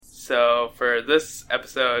So for this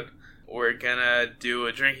episode, we're gonna do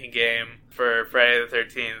a drinking game for Friday the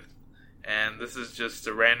 13th. And this is just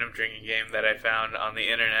a random drinking game that I found on the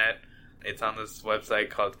internet. It's on this website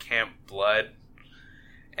called Camp Blood.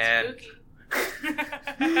 And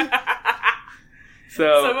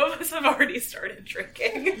so some of us have already started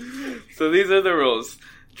drinking. So these are the rules.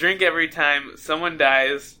 Drink every time someone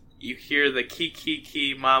dies. You hear the key key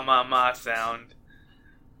key ma ma ma sound.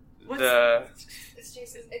 It's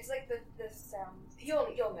Jason. It's like the sound. You'll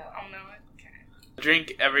know. I'll know it.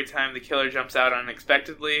 Drink every time the killer jumps out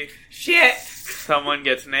unexpectedly. Shit! Someone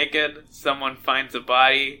gets naked. Someone finds a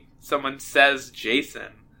body. Someone says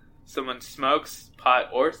Jason. Someone smokes pot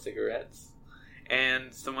or cigarettes.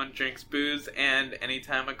 And someone drinks booze, and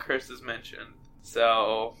anytime a curse is mentioned.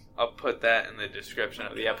 So, I'll put that in the description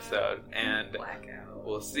of the episode. And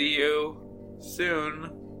we'll see you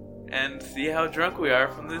soon. And see how drunk we are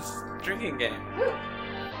from this drinking game.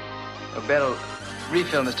 Belle,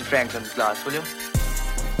 refill Mr. Franklin's glass, will you?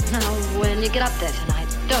 Now, when you get up there tonight,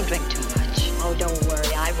 don't drink too much. Oh, don't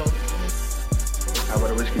worry, I won't. How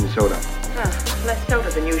about a whiskey and soda? Less soda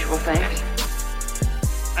than usual, thanks.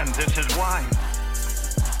 And this is wine.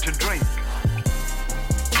 To drink.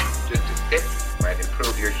 Just a sip might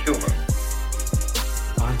improve your humor.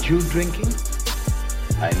 Aren't you drinking?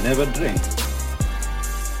 I never drink.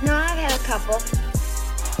 No, I've had a couple.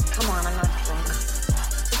 Come on, I'm not drunk.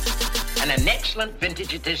 And an excellent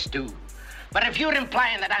vintage it is, too. But if you're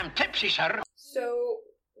implying that I'm tipsy, sir... So,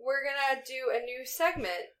 we're gonna do a new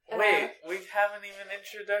segment. Wait, we haven't even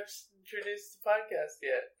introduced the podcast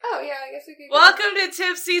yet. Oh, yeah, I guess we could... Welcome to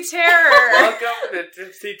Tipsy Terror! Welcome to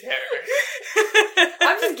Tipsy Terror.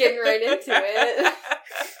 I'm just getting right into it.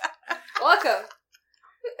 Welcome.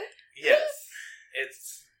 Yes,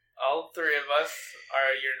 it's all three of us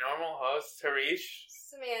are your normal hosts, Harish,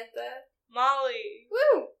 Samantha, Molly.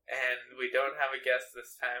 Woo! and we don't have a guest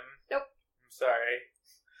this time. Nope. I'm sorry.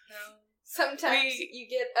 No. Sometimes you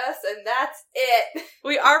get us, and that's it.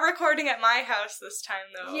 We are recording at my house this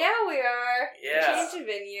time, though. Yeah, we are. Yeah. Changing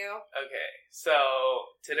venue. Okay, so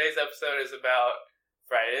today's episode is about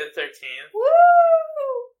Friday the 13th,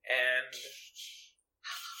 and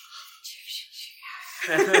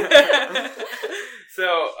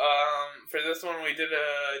so for this one we did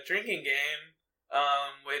a drinking game,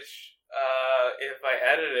 which if I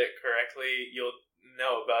edited it correctly, you'll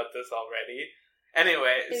know about this already.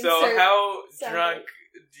 Anyway, so how drunk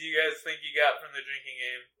do you guys think you got from the drinking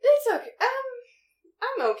game? It's okay.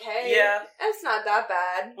 I'm okay. Yeah. It's not that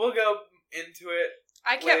bad. We'll go into it.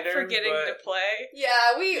 I kept later, forgetting to play.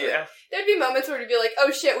 Yeah, there'd be moments where we'd be like, oh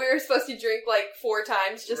shit, we were supposed to drink like 4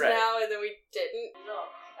 times just now, and then we didn't.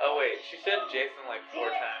 Oh wait, she said Jason like 4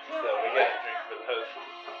 times, so we gotta drink for the host.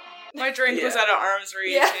 My drink was out of arm's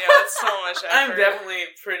reach. Yeah. It's so much effort. I'm definitely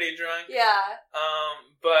pretty drunk. Yeah.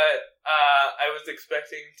 But I was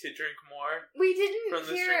expecting to drink more. We didn't from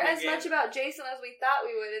this hear as drinking much about Jason as we thought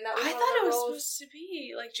we would, and that was I one thought of it the was roles. supposed to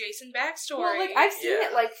be like Jason backstory. Well, like I've seen Yeah.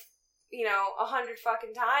 it like 100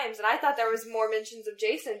 fucking times, and I thought there was more mentions of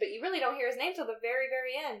Jason, but you really don't hear his name till the very,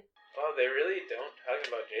 very end. Oh, they really don't talk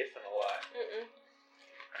about Jason a lot.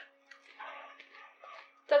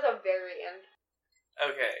 Till the very end.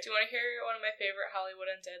 Okay. Do you want to hear one of my favorite Hollywood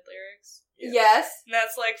Undead lyrics? Yes. And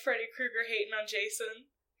that's like Freddy Krueger hating on Jason.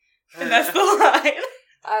 And that's the line.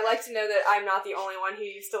 I like to know that I'm not the only one who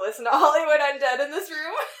used to listen to Hollywood Undead in this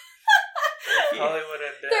room. Hollywood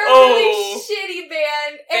Undead. They're a really shitty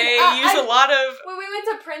band. And They use a lot of when we went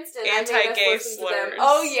to Princeton, anti-gay I made us listen to them. slurs.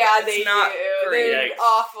 Oh yeah, they It's not do. great. They're Yikes.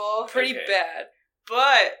 awful. pretty Okay. bad.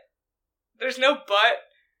 But there's no but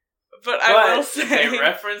I will say they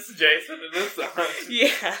reference Jason in this song.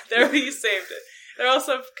 yeah, there you saved it. They're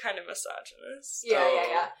also kind of misogynist.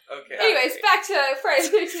 Yeah. Okay. Anyways, back to Friday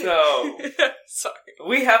the 13th. So Sorry.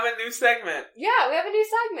 we have a new segment. Yeah, we have a new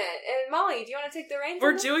segment. And Molly, do you want to take the reins? We're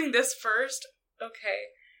on this? doing this first? Okay.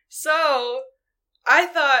 So, I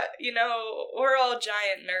thought, we're all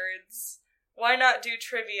giant nerds. Why not do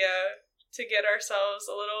trivia to get ourselves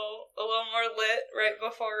a little more lit right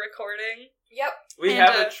before recording? Yep. We And,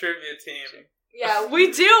 have a trivia team. Yeah. We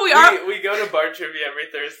do! We go to bar trivia every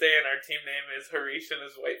Thursday, and our team name is Harish and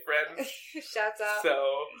his white friends. Shouts out.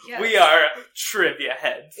 So Yes. we are trivia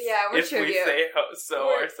heads. Yeah, we're if trivia. we say so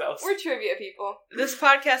ourselves. We're trivia people. This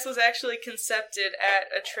podcast was actually concepted at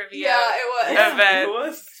a trivia Yeah, it was. event. It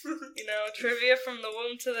was. Trivia from the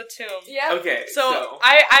womb to the tomb. Yep. Okay, So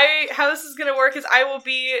I how this is gonna work is I will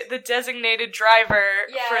be the designated driver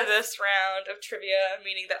for Yes. this round of trivia,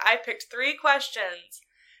 meaning that I picked 3 questions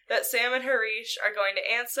that Sam and Harish are going to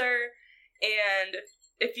answer, and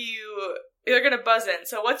they're gonna buzz in.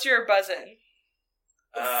 So what's your buzz in?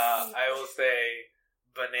 will say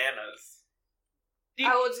bananas.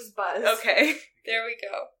 I will just buzz. Okay, there we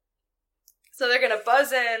go. So they're gonna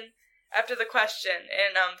buzz in after the question,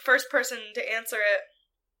 and first person to answer it,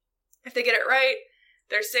 if they get it right,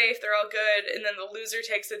 they're safe, they're all good, and then the loser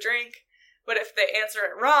takes a drink. But if they answer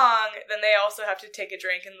it wrong, then they also have to take a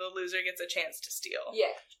drink, and the loser gets a chance to steal.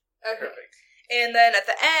 Yeah. Okay. Perfect. And then at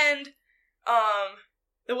the end,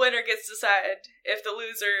 the winner gets to decide if the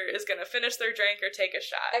loser is going to finish their drink or take a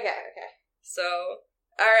shot. Okay. So,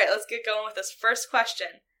 alright, let's get going with this first question.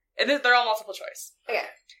 And they're all multiple choice. Okay.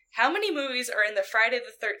 How many movies are in the Friday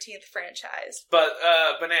the 13th franchise? But,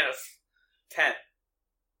 bananas. 10.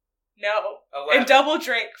 No. 11. And double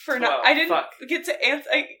drink for 12. I didn't Fuck. get to answer.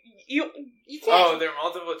 You can't. Oh, they're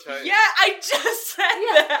multiple choice. Yeah, I just said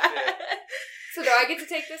Yeah. that. So do I get to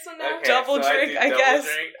take this one now? Okay, Double so drink, do I double guess.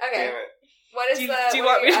 Drink. Okay. Damn it. What is Do you- the do you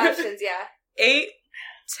what want are me your to- options? Yeah. 8,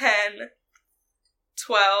 10,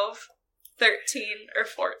 12, 13, or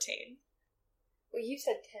 14. Well, you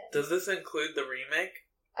said 10. Does this include the remake?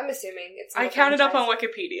 I'm assuming it's. I not counted up on franchise.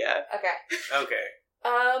 Wikipedia. Okay. Okay.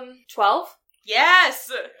 12. Yes!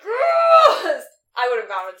 I would have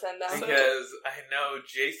gone with 10 though. Because I know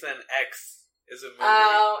Jason X is a movie.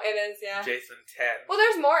 Oh, it is. Yeah. Jason 10. Well,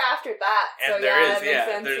 there's more after that. And so there yeah, is, that makes yeah.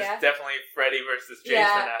 sense. There's Yeah. definitely Freddy versus Jason Yeah,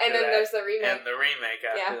 after and then that. there's the remake. And the remake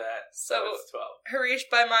after Yeah. that. So, So it's 12. Harish,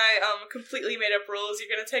 by my completely made up rules, you're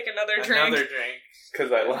gonna take another drink. Another drink.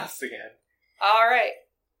 Because I lost again. Alright.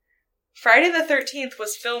 Friday the 13th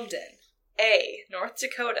was filmed in A. North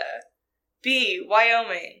Dakota, B.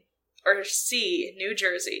 Wyoming, or C. New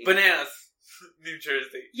Jersey. Bananas. New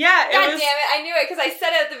Jersey. Yeah, it God was. damn it! I knew it because I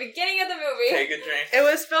said it at the beginning of the movie. Take a drink. It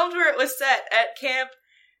was filmed where it was set at Camp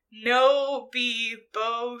Nobibosco.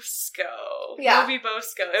 Yeah.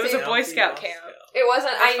 Nobibosco. It was a Boy Scout camp. It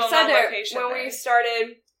wasn't. They I filmed said on it location when there. we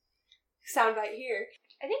started. Soundbite here.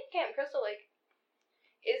 I think Camp Crystal Lake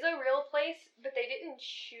is a real place, but they didn't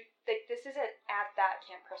shoot. Like, this isn't at that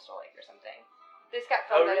Camp Crystal Lake or something. This got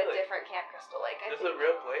filmed at a really? different Camp Crystal Lake. This is a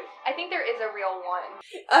real place? I think there is a real one.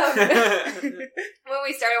 When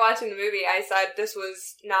we started watching the movie, I said this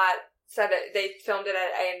was not said it. They filmed it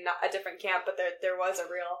at a different camp, but there was a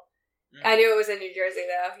real. I knew it was in New Jersey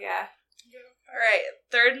though. Yeah, Alright,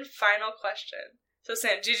 third and final question. So,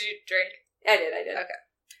 Sam, did you drink? I did. Okay.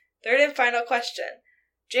 Third and final question.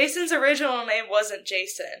 Jason's original name wasn't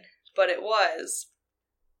Jason, but it was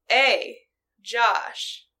A.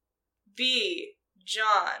 Josh, B.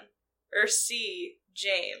 John, or C.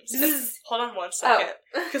 James. Hold on 1 second,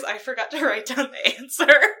 because I forgot to write down the answer.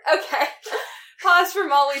 Okay. Pause for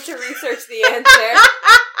Molly to research the answer.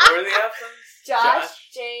 What were the options? Josh,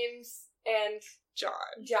 James, and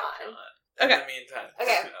John. John. In Okay. the meantime.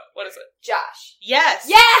 Okay. What is it? Josh. Yes!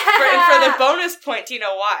 Yeah! And for the bonus point, do you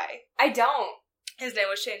know why? I don't. His name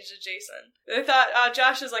was changed to Jason. They thought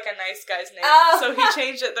Josh is like a nice guy's name, Oh. so he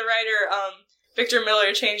changed it. The writer, Victor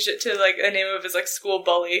Miller, changed it to like the name of his like school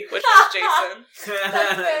bully, which was Jason.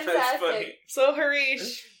 That's fantastic. That's funny. So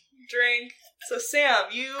Harish, drink. So Sam,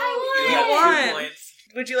 you You won. have 2 points.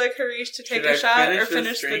 Would you like Harish to take Should a shot I or finish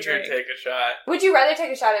finish this the drink? or take a shot? Would you rather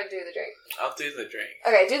take a shot or do the drink? I'll do the drink.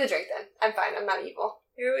 Okay, do the drink then. I'm fine. I'm not evil.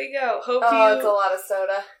 Here we go. Hope Oh, it's a you lot of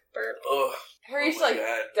soda. burp. Oh, Harish my like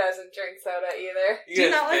God. doesn't drink soda either. You Do you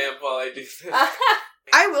guys not like- vamp while I do this.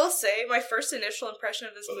 I will say my first initial impression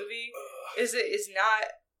of this movie is it is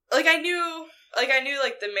not like I knew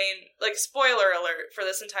like the main like spoiler alert for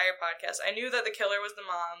this entire podcast. I knew that the killer was the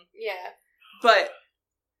mom, Yeah. but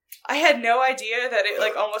I had no idea that it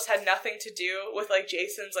like almost had nothing to do with like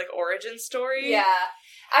Jason's like origin story. Yeah.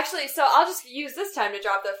 Actually, so I'll just use this time to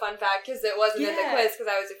drop the fun fact because it wasn't in the Yeah. quiz because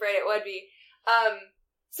I was afraid it would be.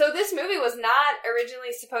 So this movie was not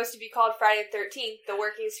originally supposed to be called Friday the 13th. The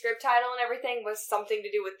working script title and everything was something to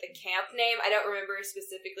do with the camp name. I don't remember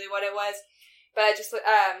specifically what it was, but I just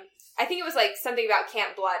I think it was like something about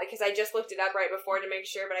Camp Blood because I just looked it up right before to make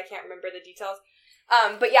sure, but I can't remember the details.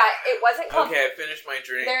 But yeah, it wasn't called. Okay, I finished my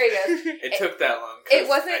drink. There you go. It took that long. It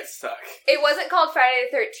wasn't- I suck. It wasn't called Friday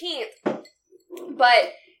the 13th,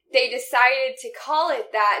 but they decided to call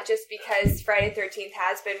it that just because Friday the 13th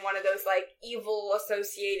has been one of those, like, evil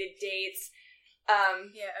associated dates.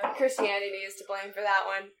 Yeah. Christianity is to blame for that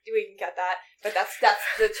one. We can cut that, but that's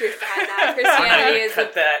the truth behind that.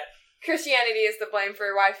 Christianity is the blame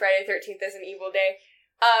for why Friday the 13th is an evil day.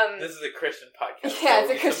 This is a Christian podcast. Yeah, it's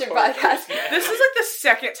so a we Christian support podcast. Christianity. This is like the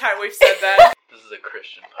second time we've said that. This is a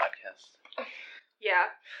Christian podcast.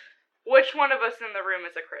 Yeah. Which one of us in the room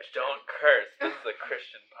is a Christian? Don't curse. This is a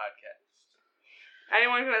Christian podcast.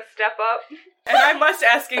 Anyone gonna step up? And I must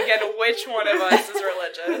ask again, which one of us is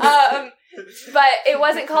religious? But it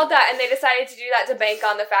wasn't called that, and they decided to do that to bank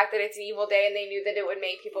on the fact that it's an evil day, and they knew that it would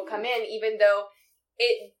make people come in, even though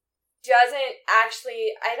it doesn't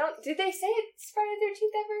actually. Did they say it's Friday the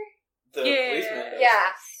 13th ever? The policeman.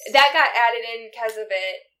 Yeah, that got added in because of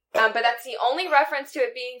it. But that's the only reference to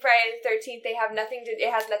it being Friday the 13th. It has nothing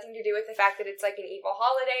to do with the fact that it's like an evil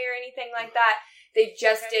holiday or anything like that. They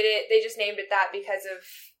just did it. They just named it that because of,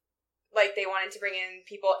 like, they wanted to bring in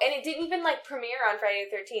people. And it didn't even, like, premiere on Friday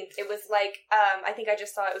the 13th. It was, like, I think I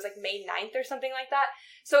just saw it was, like, May 9th or something like that.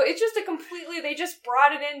 So it's just they just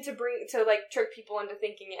brought it in to trick people into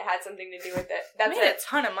thinking it had something to do with it. That's made a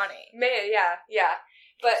ton of money. Yeah.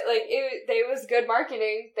 But, like, it was good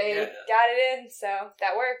marketing. They got it in, so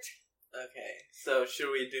that worked. Okay, so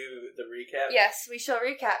should we do the recap? Yes, we shall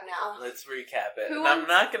recap now. Let's recap it. Who I'm wants-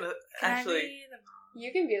 not gonna actually.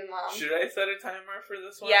 You can be the mom. Should I set a timer for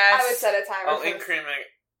this one? Yes. I would set a timer. I'll for this. increment.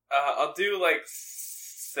 I'll do like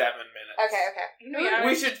 7 minutes. Okay.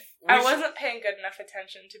 We should. I wasn't paying good enough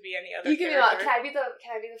attention to be any other You can be character. Can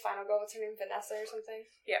I be the final girl? What's her name? Vanessa or something?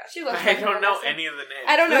 Yeah. She looks I like don't know Vanessa. any of the names.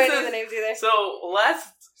 I don't know This any of is- the names either. So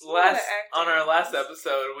on our last acting.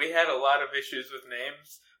 episode, we had a lot of issues with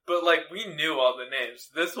names, but like we knew all the names.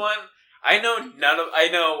 This one, I know I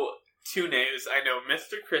know 2 names. I know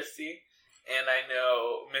Mr. Christie, and I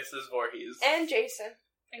know Mrs. Voorhees. And Jason.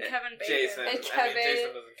 And Kevin Bacon. Jason. And I mean,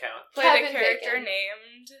 Jason doesn't count. Played a Kevin character Bacon.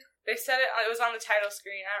 named... They said it was on the title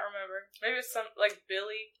screen. I don't remember. Maybe it's some, like,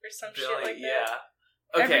 Billy or some shit like that. Yeah.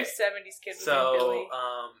 Every Okay. 70s kid was So, named Billy.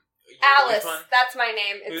 you're Alice. which one? That's my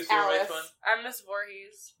name. Who's It's your Alice. which one? I'm Miss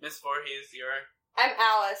Voorhees. Miss Voorhees, you're I'm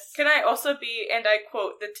Alice. Can I also be, and I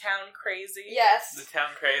quote, the town crazy? Yes. the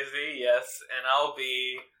town crazy, yes, and I'll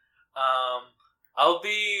be,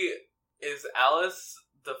 is Alice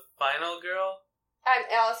the final girl?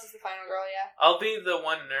 Alice is the final girl, yeah. I'll be the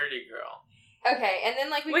one nerdy girl. Okay, and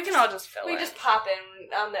then, like, We can all just fill We in. just pop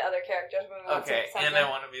in on the other characters when we want Okay, to. and I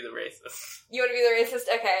want to be the racist. You want to be the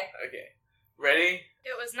racist? Okay. Okay. Ready?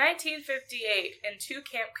 It was 1958, and 2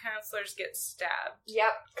 camp counselors get stabbed.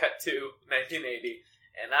 Yep. Cut to 1980.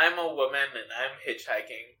 And I'm a woman, and I'm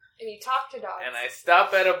hitchhiking. And you talk to dogs. And I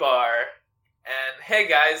stop at a bar, and hey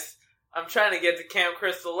guys, I'm trying to get to Camp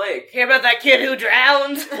Crystal Lake. Hear about that kid who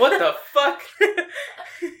drowned? What the fuck?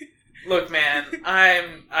 Look, man,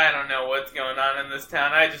 I don't know what's going on in this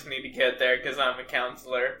town. I just need to get there because I'm a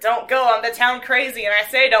counselor. Don't go, I'm the town crazy, and I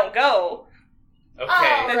say don't go. Okay,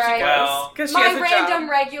 Oh, Then right. she well, goes. Because she My has a random job.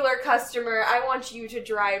 regular customer, I want you to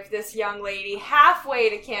drive this young lady halfway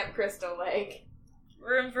to Camp Crystal Lake.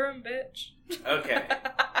 Vroom, vroom, bitch. okay.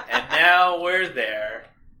 And now we're there.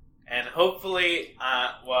 And hopefully,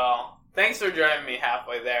 thanks for driving me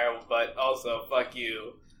halfway there, but also, fuck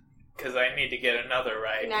you. Because I need to get another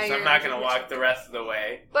ride. Now Because you're I'm not in going to walk the rest of the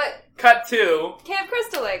way. But Cut to Camp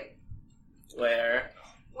Crystal Lake, where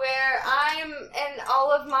I'm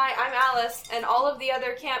Alice, and all of the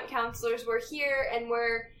other camp counselors were here, and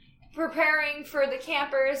we're preparing for the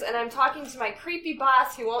campers, and I'm talking to my creepy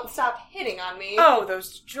boss who won't stop hitting on me. Oh,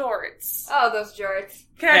 those jorts. Oh, those jorts.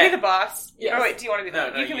 Can I Hey. be the boss? Yes. Oh, wait, do you want to be the No,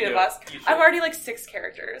 You can you be the do boss. it. You should. I've already, 6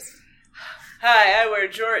 characters. Hi, I wear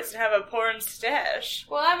jorts and have a porn stash.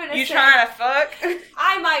 Well, I'm gonna You say, trying to fuck?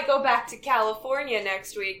 I might go back to California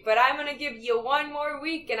next week, but I'm gonna give you 1 more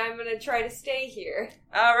week, and I'm gonna try to stay here.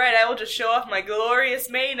 Alright, I will just show off my glorious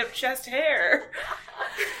mane of chest hair.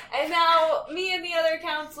 And now, me and the other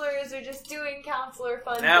counselors are just doing counselor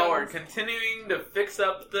fun now things. we're continuing to fix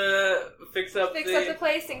up the Fix up the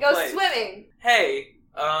place and go place. swimming. Hey,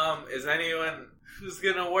 is anyone who's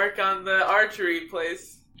gonna work on the archery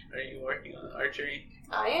place? Are you working on the archery?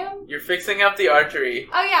 I am? You're fixing up the archery.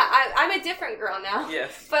 Oh yeah, I'm a different girl now.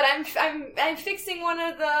 Yes. But I'm fixing one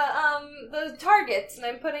of the targets, and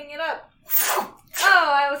I'm putting it up.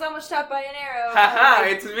 Oh, I was almost shot by an arrow. Haha,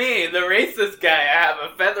 it's me, the racist guy. I have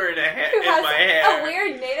a feather in, Who in has my hair. a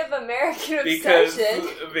weird Native American because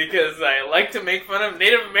obsession. I like to make fun of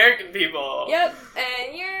Native American people. Yep,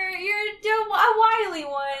 and you're a wily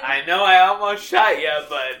one. I know I almost shot you,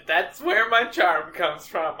 but that's where my charm comes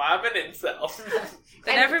from. I'm an incel.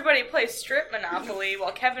 Then everybody plays strip Monopoly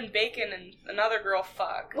while Kevin Bacon and another girl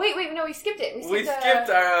fuck. Wait, no, we skipped it. We skipped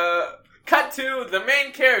our... Cut to the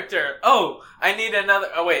main character. Oh, I need another...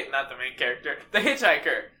 Oh, wait, not the main character. The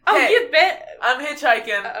hitchhiker. Oh, hey, you bet. I'm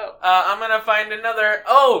hitchhiking. Uh-oh. I'm gonna find another...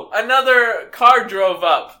 Oh, another car drove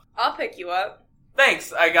up. I'll pick you up.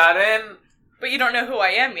 Thanks, I got in. But you don't know who I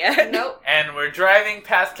am yet. Nope. And we're driving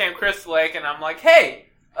past Camp Crystal Lake, and I'm like, hey,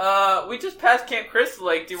 we just passed Camp Crystal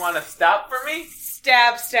Lake. Do you want to stop for me?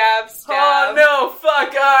 Stab, stab, Oh stab. no,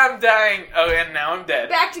 fuck, I'm dying. Oh, and now I'm dead.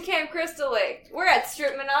 Back to Camp Crystal Lake. We're at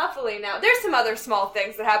Strip Monopoly now. There's some other small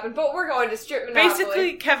things that happen, but we're going to Strip Monopoly.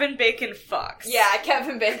 Basically, Kevin Bacon fucks. Yeah,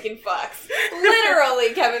 Kevin Bacon fucks.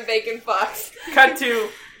 Literally, Kevin Bacon fucks. Cut to,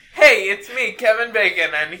 hey, it's me, Kevin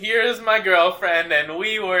Bacon, and here's my girlfriend, and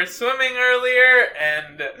we were swimming earlier,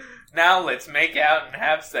 and now let's make out and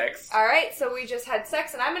have sex. Alright, so we just had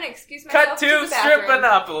sex, and I'm gonna excuse myself Cut to to the Strip bathroom.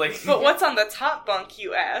 Monopoly. But what's on the top bunk,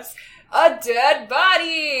 you ask? A dead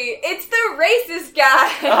body! It's the racist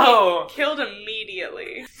guy! Oh. Killed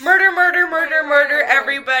immediately. Murder, murder, murder, murder,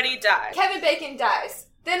 everybody dies. Kevin Bacon dies.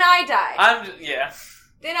 Then I die.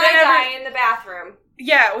 Then I die in the bathroom.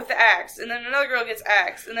 Yeah, with the axe. And then another girl gets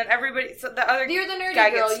axed. And then everybody... So the other You're the nerdy guy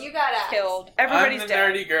girl, gets you got axed. killed. Everybody's I'm the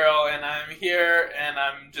dead. nerdy girl, and I'm here, and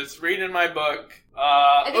I'm just reading my book.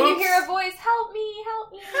 And then you Oops. hear a voice, help me,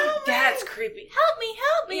 help me. That's creepy. Help me,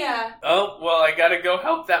 help me. Yeah. Oh, well, I gotta go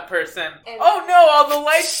help that person. And- Oh no, all the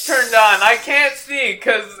lights turned on. I can't see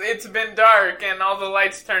because it's been dark and all the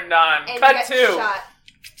lights turned on. And Cut you get to. shot.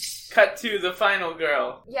 Cut to the final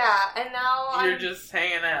girl. Yeah, and now You're I'm just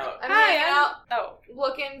hanging out. hanging out, Oh.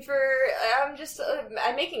 looking for,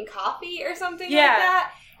 I'm making coffee or something Yeah. like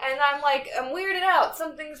that. And I'm like, I'm weirded out,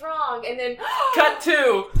 something's wrong. And then, Cut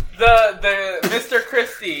to the Mr.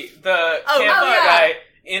 Christie, the camping yeah. guy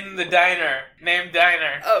in the diner, named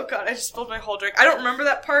Diner. Oh god, I just spilled my whole drink. I don't remember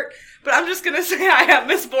that part, but I'm just gonna say I have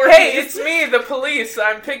Miss Voorhees. Hey, it's me, the police.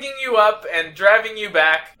 I'm picking you up and driving you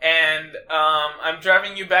back, and I'm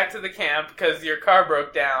driving you back to the camp because your car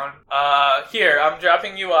broke down. Here, I'm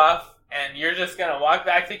dropping you off, and you're just gonna walk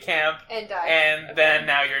back to camp, and die. and then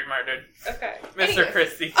now you're murdered. Okay. Mr. Anyways.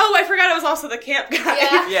 Christie. Oh, I forgot I was also the camp guy.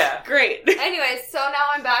 Yeah. Yeah. Great. Anyways, so now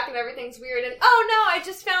I'm back and everything's weird, and oh no, I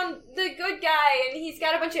just found the good guy, and he's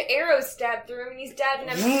got a bunch of arrows stabbed through him, and he's dead,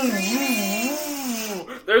 and I'm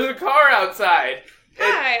screaming. There's a car outside.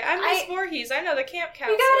 Hi, I'm Miss Voorhees. I know the camp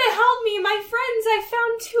counselor. You gotta help me, my friends, I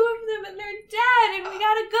found 2 of them, and they're dead, and we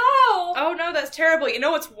gotta go! Oh no, that's terrible. You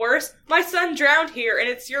know what's worse? My son drowned here, and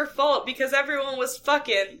it's your fault because everyone was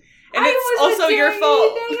fucking. And it's also your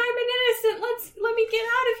fault. Anything. I'm an innocent. Let me get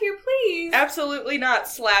out of here, please. Absolutely not.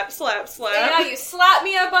 Slap, slap, slap. And now you slap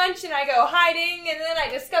me a bunch, and I go hiding, and then I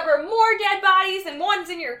discover more dead bodies, and one's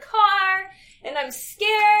in your car, and I'm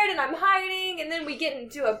scared, and I'm hiding, and then we get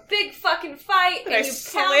into a big fucking fight, And and I you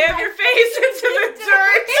slam your face into the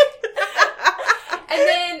dirt. And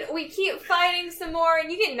then we keep fighting some more, and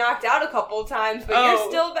you get knocked out a couple times, but you're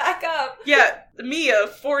still back up. Yeah, me, a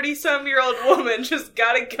 40-some-year-old woman, just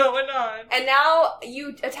got it going on. And now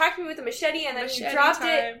you attacked me with a machete, and then you Machete dropped time.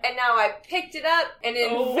 it, and now I picked it up, and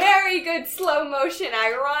in very good slow motion,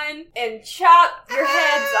 I run and chop your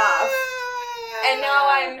heads off. And now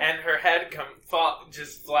I'm... And her head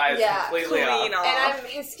just flies completely off. And I'm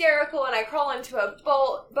hysterical, and I crawl into a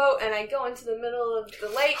boat, and I go into the middle of the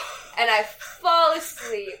lake, and I fall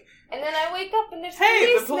asleep. And then I wake up, and there's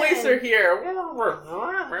Hey, the policemen. police are here.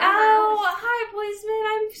 Ow, hi, policeman,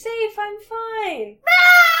 I'm safe, I'm fine.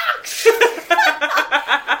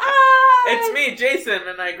 It's me, Jason,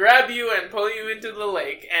 and I grab you and pull you into the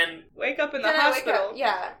lake and wake up in the Then I wake hospital. up,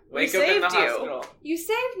 yeah. wake up in the hospital. You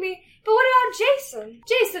saved me, but what about Jason?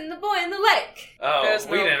 Jason, the boy in the lake. Oh, There's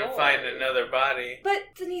we no didn't boy. find another body. But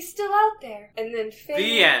then he's still out there. And then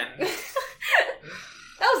The end.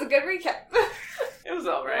 That was a good recap. It was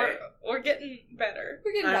alright. We're getting better.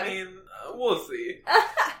 We're getting I better. mean, we'll see.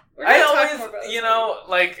 We're gonna I talk always, more about this you know,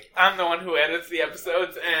 like, I'm the one who edits the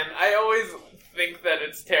episodes, and I always think that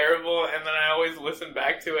it's terrible, and then I always listen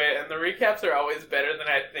back to it, and the recaps are always better than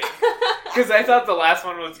I think. Because I thought the last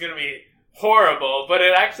one was going to be horrible, but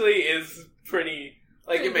it actually is pretty,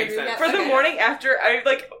 like, it makes sense. For the morning after, I,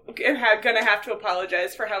 am gonna have to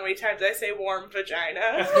apologize for how many times I say warm vagina.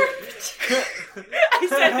 I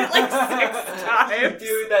said it like 6 times.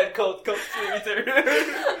 Dude, that cold squeezer.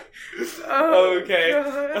 Oh, okay.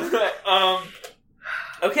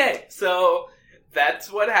 Okay, so that's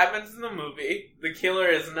what happens in the movie. The killer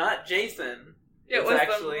is not Jason. It It's was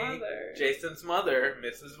actually the mother. Jason's mother,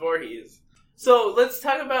 Mrs. Voorhees. So let's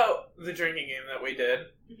talk about the drinking game that we did.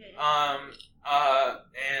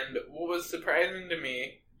 And what was surprising to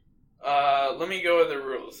me, let me go with the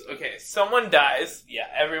rules. Okay, someone dies. Yeah,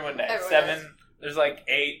 everyone dies. There's like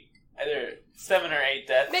 8, either 7 or 8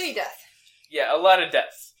 deaths. Many deaths. Yeah, a lot of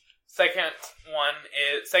deaths. Second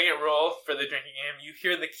rule for the drinking game, you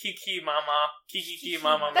hear the kiki mama.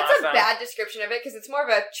 That's a sound. bad description of it, because it's more of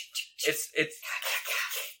a... It's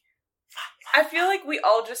I feel like we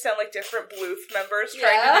all just sound like different Bluth members Yeah.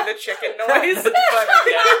 trying to do the chicken noise. That's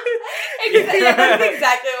funny, yeah. Yeah, that's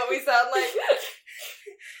exactly what we sound like.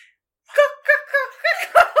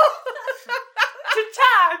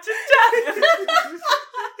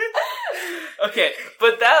 Okay,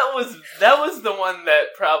 but that was the one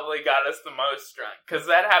that probably got us the most drunk, because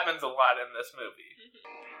that happens a lot in this movie.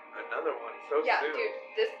 Another one, so Yeah, soon.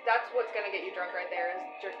 dude, that's what's gonna get you drunk right there, is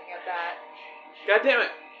drinking up that. God damn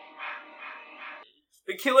it.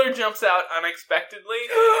 The killer jumps out unexpectedly.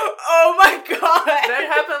 Oh my god! That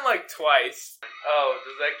happened like twice. Oh,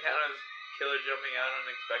 does that count as killer jumping out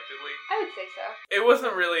unexpectedly? I would say so. It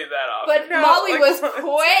wasn't really that often. But No, Molly like, was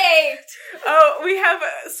quaked! Oh, we have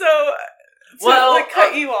to Well,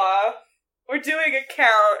 cut you off. We're doing a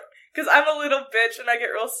count because I'm a little bitch and I get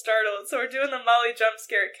real startled. So we're doing the Molly jump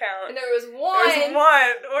scare count. And there was one. There's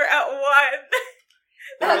one. We're at one.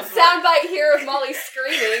 That soundbite here of Molly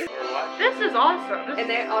screaming. This is awesome. And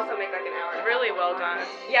they also make like an hour. and a Really half well long. done.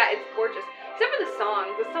 Yeah, it's gorgeous. Except for the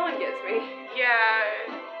song. The song gets me.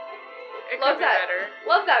 Yeah. It Love could be that. better.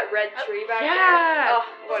 Love that red tree back there. Yeah. Oh,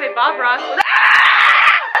 what Say a Bob good- Ross.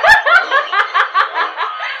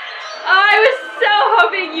 Oh, I was so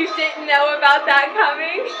hoping you didn't know about that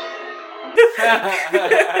coming.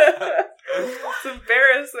 It's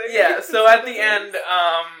embarrassing. Yeah, so at the end,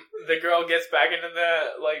 the girl gets back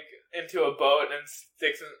into a boat and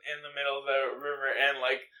sticks in the middle of the river, and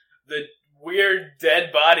the weird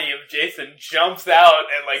dead body of Jason jumps out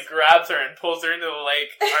and grabs her and pulls her into the lake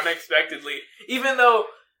unexpectedly, even though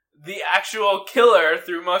the actual killer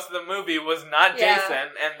through most of the movie was not Jason,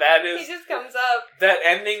 and He just comes up. that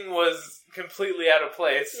ending was completely out of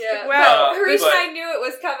place. Yeah. Well, but Harish but- and I knew it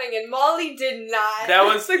was coming, and Molly did not. That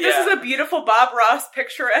was It's like, this is a beautiful Bob Ross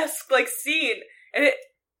picturesque scene, and it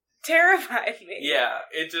terrified me. Yeah,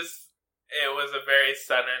 it was a very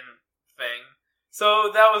sudden thing.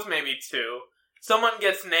 So that was maybe 2. Someone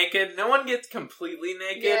gets naked. No one gets completely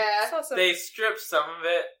naked. Yeah. Saw some, They strip some of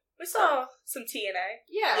it. we saw some TNA.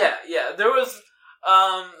 Yeah. Yeah. There was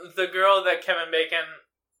the girl that Kevin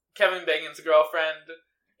Bacon's girlfriend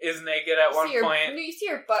is naked at one point. You see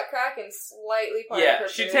her butt crack and slightly part of Yeah, her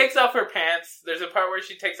she boob. takes off her pants. There's a part where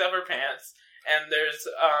she takes off her pants, and there's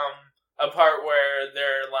a part where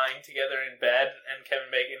they're lying together in bed, and Kevin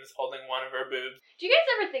Bacon is holding one of her boobs. Do you guys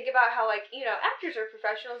ever think about how, actors are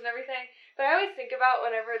professionals and everything, but I always think about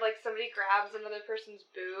whenever, somebody grabs another person's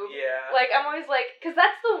boob. Yeah. I'm always because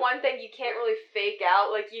that's the one thing you can't really fake out.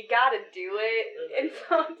 You gotta do it. And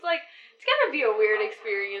so it's it's gotta be a weird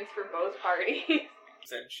experience for both parties.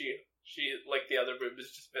 And she like the other boob is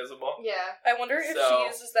just visible. Yeah. I wonder if So- she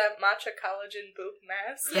uses that matcha collagen boob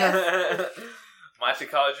mask. Yes. Matcha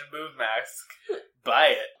collagen boob mask. Buy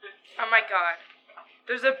it. Oh my god.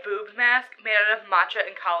 There's a boob mask made out of matcha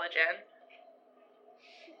and collagen.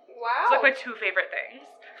 Wow. It's my 2 favorite things.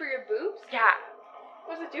 For your boobs? Yeah.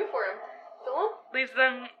 What does it do for them? Fill them? Leaves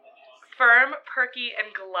them firm, perky,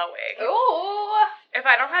 and glowing. Oh! If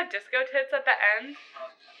I don't have disco tits at the end,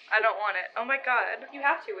 I don't want it. Oh my god. You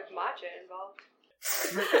have to with matcha involved.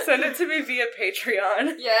 Send it to me via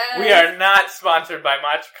Patreon. Yes. We are not sponsored by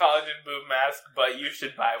Matcha Collagen Boob Mask, but you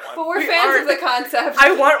should buy one. But we're We fans aren't. of the concept.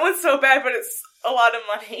 I want one so bad, but it's a lot of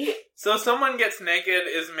money. So someone gets naked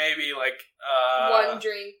is maybe 1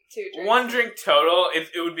 drink, 2 drinks. 1 drink total. It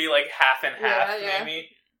would be half and half, Yeah. maybe.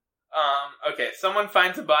 Okay, someone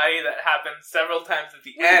finds a body that happens several times at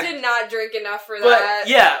the We end. did not drink enough for But that.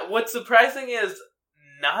 yeah, what's surprising is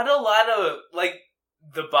not a lot of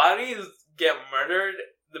the bodies get murdered.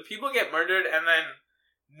 The people get murdered, and then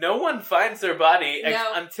no one finds their body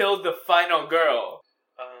No. until the final girl.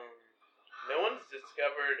 No one's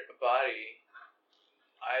discovered a body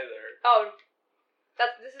either. Oh,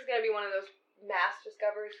 this is gonna be one of those mass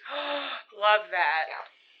discoveries. Love that. Yeah.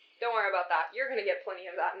 Don't worry about that. You're gonna get plenty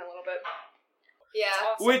of that in a little bit. Yeah.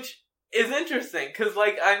 Awesome. Which is interesting, because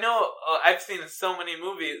I know I've seen so many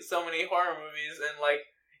movies, so many horror movies, and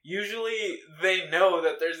usually they know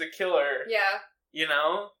that there's a killer. Yeah. You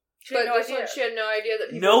know? But this one, she had no idea that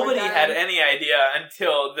people Nobody were dying. had any idea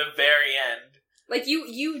until the very end.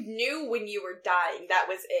 You knew when you were dying. That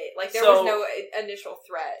was it. There So- was no initial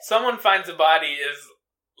threat. Someone finds a body is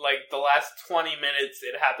the last 20 minutes.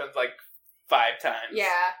 It happens 5 times.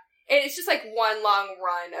 Yeah. And it's just one long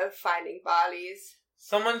run of finding bodies.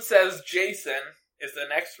 Someone says Jason is the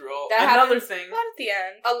next rule. That Another happens thing. A lot at the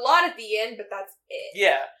end. A lot at the end, but that's it.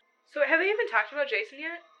 Yeah. So have they even talked about Jason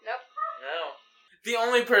yet? Nope. No. The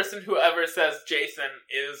only person who ever says Jason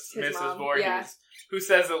is His Mrs. mom, Voorhees, yeah. who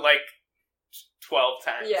says it 12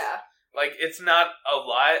 times. Yeah. It's not a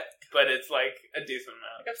lot, but it's a decent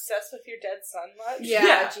amount. Obsessed with your dead son much?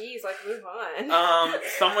 Yeah, jeez, move on.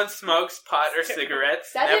 Someone smokes pot or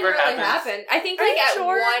cigarettes. That Never didn't really happens. happen. I think Are you at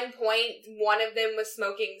sure? one point one of them was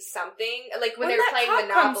smoking something. When When they were that playing cop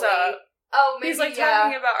comes Monopoly. up, Oh, maybe, He's like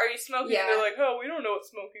talking about, are you smoking? Yeah. And they're like, oh, we don't know what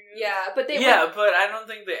smoking is. Yeah, but they but I don't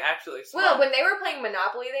think they actually smoked. Well, when they were playing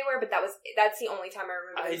Monopoly, they were, but that's the only time I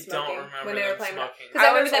remember them smoking. don't remember when they were them playing smoking. Because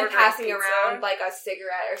I remember was them ordering passing pizza. around like a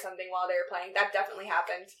cigarette or something while they were playing. That definitely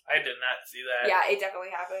happened. I did not see that. Yeah, it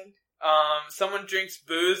definitely happened. Someone drinks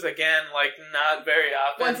booze, again, like, not very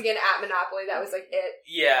often. Once again, at Monopoly, that was like it.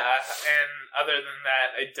 Yeah, and other than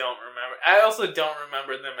that, I don't remember. I also don't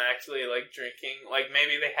remember them actually, like, drinking. Like,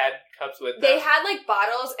 maybe they had cups with them. They had like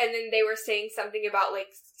bottles, and then they were saying something about like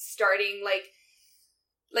starting like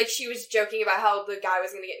she was joking about how the guy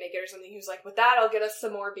was gonna get naked or something. He was like, "With that, I'll get us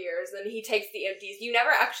some more beers." Then he takes the empties. You never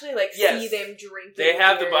actually like see them drinking. They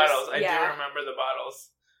have beers. the bottles. I do Yeah. remember the bottles.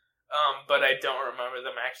 But I don't remember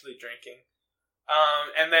them actually drinking.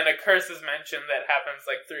 And then a curse is mentioned that happens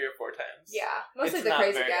like 3 or 4 times. Yeah, mostly It's the not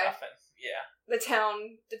crazy very guy. often. Yeah. The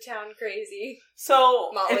town crazy.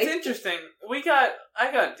 So Molly. it's interesting.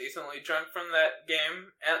 I got decently drunk from that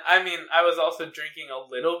game, and I mean, I was also drinking a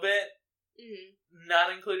little bit,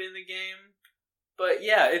 not including the game. But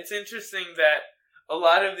yeah, it's interesting that a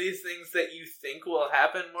lot of these things that you think will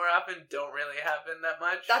happen more often don't really happen that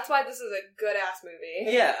much. That's why this is a good ass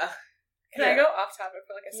movie. Yeah. Can I go off topic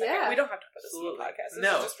for like a second? Yeah. We don't have to put this in Absolutely. the podcast. This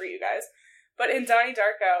No. is just for you guys. But in Donnie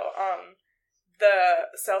Darko, the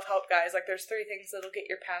self-help guys, like, there's 3 things that'll get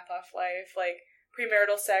your path off life, like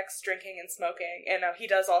premarital sex, drinking, and smoking. And he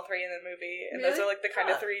does all 3 in the movie. And those Really? are like the kind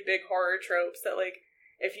of 3 big horror tropes that, like,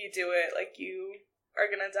 if you do it, like, you are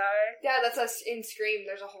gonna die. Yeah, that's us in Scream.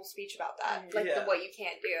 There's a whole speech about that, like Yeah. what you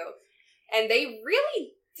can't do, and they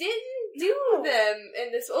really didn't do them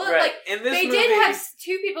in this. Well, Right. like In this they movie, did have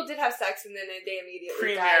 2 people did have sex, and then they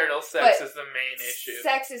immediately died. premarital sex But is the main issue.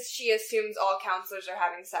 Sex is she assumes all counselors are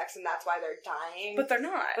having sex, and that's why they're dying. But they're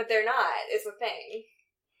not. But they're not. Is the thing.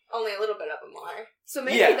 Only a little bit of them are. So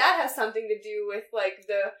maybe Yeah. that has something to do with like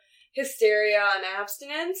the hysteria and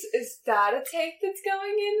abstinence. Is that a take that's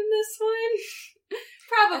going in this one?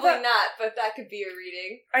 Probably not, but that could be a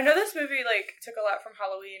reading. I know this movie, like, took a lot from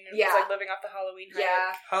Halloween and Yeah. was, like, living off the Halloween hype.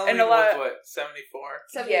 Yeah. Halloween and a lot- was what, 74?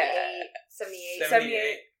 78.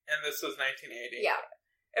 78. And this was 1980. Yeah.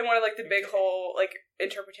 And one of, like, the big whole, like,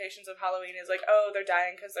 interpretations of Halloween is, like, oh, they're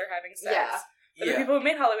dying because they're having sex. Yeah. But the people who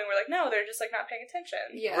made Halloween were like, no, they're just, like, not paying attention.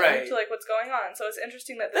 Yeah. Right. To, like, what's going on. So it's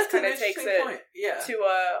interesting that this That's an kind of takes interesting it point. Yeah.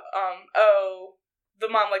 to the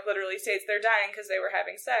mom, like, literally states they're dying because they were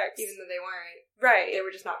having sex. Even though they weren't. Right. They were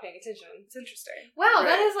just not paying attention. It's interesting. Wow,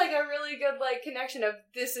 that Right. is like a really good like connection of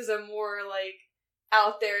this is a more like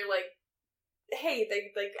out there like hey,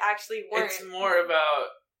 they like actually weren't. It's more about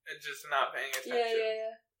just not paying attention.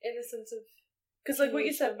 yeah. In the sense of Because, like, what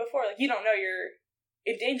you said before, like, you don't know you're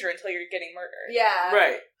in danger until you're getting murdered. yeah.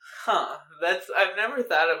 Right. Huh. I've never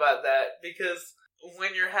thought about that because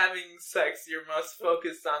when you're having sex, you're most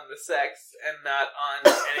focused on the sex and not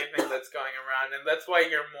on anything that's going around, and that's why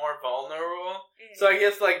you're more vulnerable. So I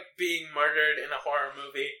guess, like, being murdered in a horror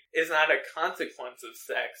movie is not a consequence of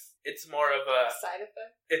sex. It's more of a Side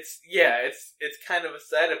effect. It's kind of a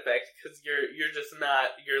side effect because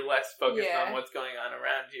you're less focused on what's going on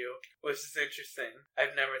around you, which is interesting.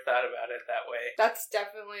 I've never thought about it that way. That's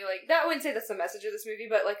definitely like that. I wouldn't say that's the message of this movie,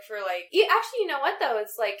 but like for like actually, you know what though?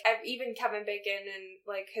 It's like even Kevin Bacon and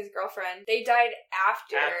like his girlfriend, they died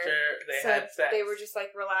after they so had sex. They were just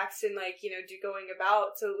like relaxed and like going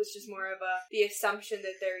about. So it was just more of the assumption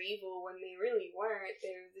that they're evil when they really weren't.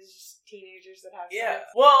 They're just teenagers that have sex.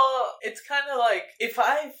 Well, it's kind of like if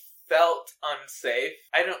I felt unsafe,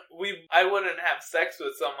 I wouldn't have sex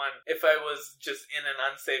with someone if I was just in an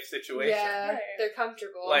unsafe situation. Yeah, they're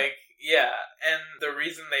comfortable. Like, yeah, and the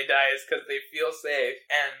reason they die is because they feel safe,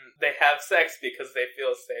 and they have sex because they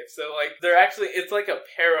feel safe. So, like, it's like a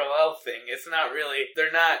parallel thing. It's not really,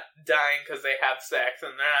 they're not dying because they have sex,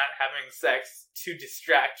 and they're not having sex to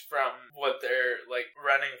distract from what they're, like,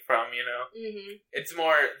 running from, you know? Mm-hmm. It's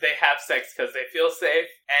more, they have sex because they feel safe,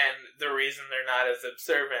 and the reason they're not as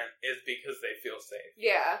observant is because they feel safe.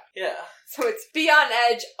 Yeah. Yeah. So it's be on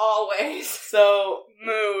edge always. So,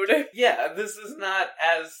 mood. Yeah, this is not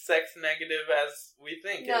as sex negative as we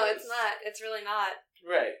think No, it is. it's not. It's really not.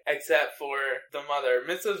 Right. Except for the mother,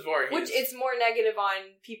 Mrs. Voorhees. Which it's more negative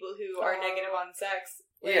on people who are negative on sex.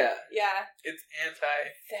 Like, yeah. Yeah. It's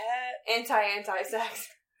Anti-sex.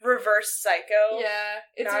 Reverse Psycho. Yeah.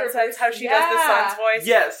 It's nonsense how she does the son's voice.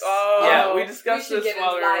 Yes. Oh. Yeah, we discussed should this get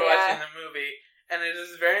while we into were that, watching the movie, and it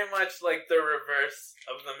is very much like the reverse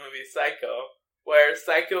of the movie Psycho, where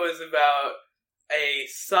Psycho is about a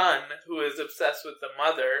son who is obsessed with the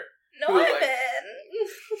mother. Norman!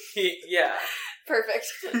 Yeah. Perfect.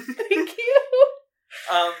 Thank you.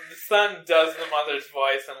 the son does the mother's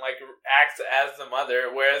voice and like acts as the mother,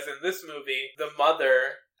 whereas in this movie, the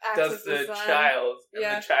mother does the child, and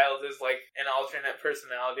the child is like an alternate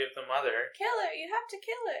personality of the mother. Kill her! You have to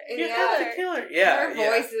kill her! You have to kill her! Yeah, her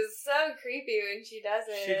voice is so creepy when she does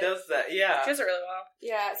it. She does that, yeah. She does it really well.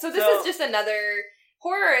 Yeah, so this is just another...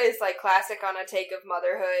 Horror is, like, classic on a take of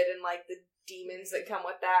motherhood and, like, the demons that come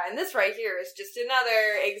with that. And this right here is just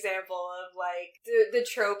another example of, like, the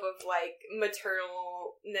trope of, like,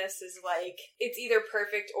 maternalness is, like, it's either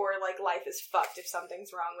perfect or, like, life is fucked if something's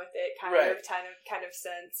wrong with it kind of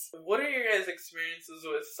sense. What are your guys' experiences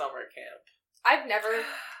with summer camp? I've never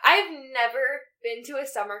been to a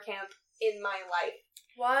summer camp in my life.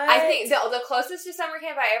 What? I think the closest to summer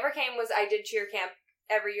camp I ever came was I did cheer camp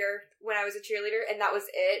every year when I was a cheerleader, and that was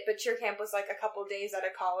it. But cheer camp was like a couple days out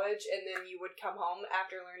of college, and then you would come home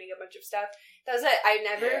after learning a bunch of stuff. That was it. I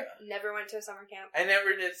never went to a summer camp. I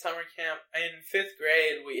never did summer camp. In 5th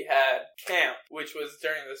grade, we had camp, which was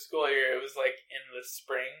during the school year. It was like in the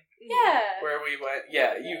spring. Yeah. Where we went.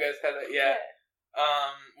 Yeah, you guys had that. Yeah.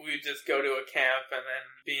 We would just go to a camp and then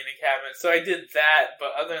be in a cabin. So I did that,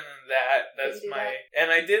 but other than that, that's and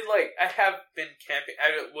I did, like, I have been camping.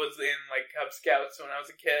 I was in, like, Cub Scouts when I was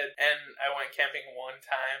a kid, and I went camping one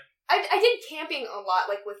time. I did camping a lot,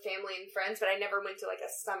 like, with family and friends, but I never went to, like, a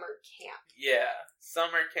summer camp. Yeah.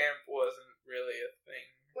 Summer camp wasn't really a thing.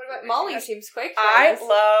 What about Molly? Seems quick. I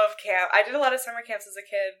love camp. I did a lot of summer camps as a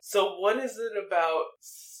kid. So what is it about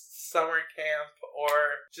summer camp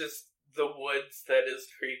or just the woods that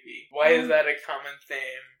is creepy? Why is that a common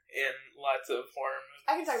theme in lots of horror movies?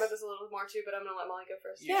 I can talk about this a little bit more too, but I'm gonna let Molly go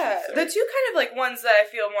first. Yeah, the two kind of like ones that I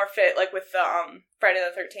feel more fit, like with the Friday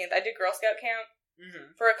the 13th. I did Girl Scout camp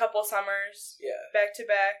for a couple summers, back to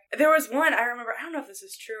back. There was one I remember. I don't know if this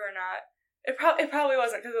is true or not. It probably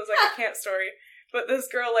wasn't because it was like a camp story. But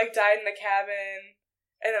this girl like died in the cabin,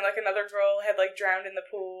 and then like another girl had like drowned in the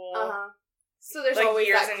pool. So there's like always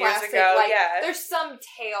years that and years classic, ago, like, yeah. There's some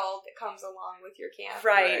tale that comes along with your camp.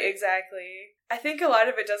 Right, exactly. I think a lot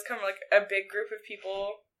of it does come from, like, a big group of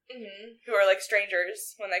people who are, like,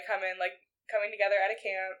 strangers when they come in, like, coming together at a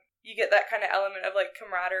camp. You get that kind of element of, like,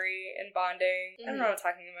 camaraderie and bonding. I don't know what I'm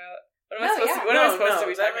talking about. What am I supposed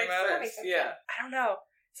to be talking about? That makes sense, yeah. I don't know.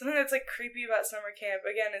 Something that's, like, creepy about summer camp.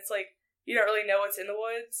 Again, it's, like, you don't really know what's in the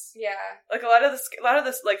woods. Yeah. Like, a lot of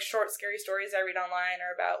the like, short, scary stories I read online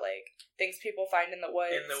are about, like, things people find in the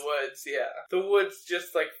woods. In the woods, yeah. The woods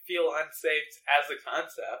just, like, feel unsafe as a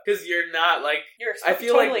concept. Because you're not, like... I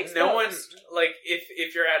feel totally like no one... Like,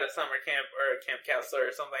 if you're at a summer camp or a camp counselor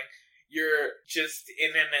or something, you're just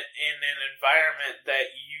in an environment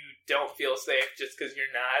that you don't feel safe just because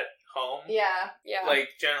you're not home. Yeah.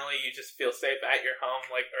 Like, generally, you just feel safe at your home,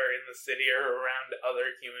 like, or in the city or around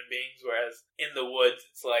other human beings, whereas in the woods,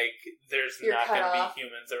 it's like, there's not going to be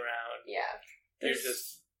humans around. Yeah. You're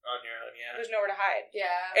just on your own, yeah. There's nowhere to hide.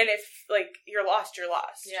 Yeah. And if, like, you're lost, you're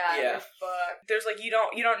lost. Yeah. Yeah. Fuck. There's, like, you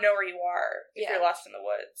don't know where you are if you're lost in the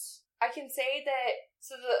woods. I can say that,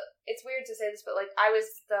 it's weird to say this, but, like, I was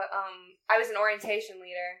an orientation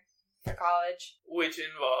leader for college. Which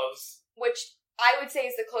I would say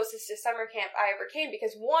is the closest to summer camp I ever came,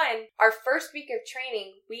 because one, our first week of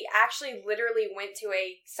training, we actually literally went to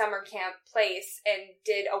a summer camp place and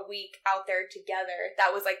did a week out there together.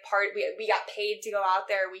 That was like we got paid to go out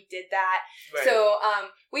there. We did that. Right. So,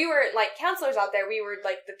 we were like counselors out there. We were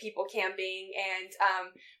like the people camping, and,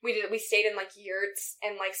 we stayed in like yurts,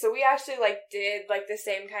 and like, so we actually like did like the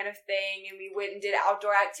same kind of thing, and we went and did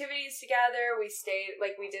outdoor activities together. We stayed,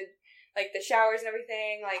 like, we did like the showers and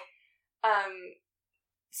everything, like,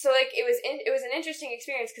 so, like, it was an interesting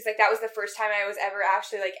experience, because, like, that was the first time I was ever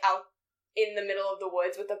actually, like, out in the middle of the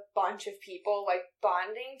woods with a bunch of people, like,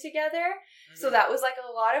 bonding together. So that was, like,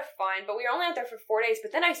 a lot of fun, but we were only out there for 4 days,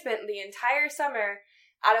 but then I spent the entire summer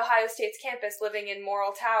at Ohio State's campus living in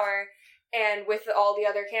Morrill Tower, and with all the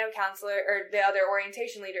other camp counselor, or the other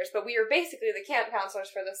orientation leaders, but we were basically the camp counselors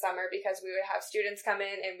for the summer, because we would have students come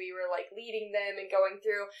in, and we were, like, leading them and going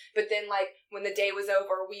through, but then, like, when the day was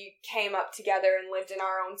over, we came up together and lived in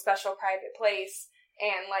our own special private place,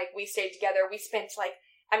 and, like, we stayed together. We spent, like,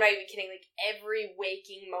 I'm not even kidding, like, every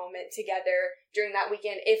waking moment together during that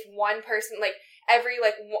weekend. If one person, like, every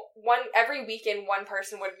weekend, one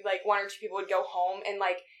person would be, like, one or two people would go home and,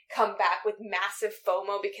 like, come back with massive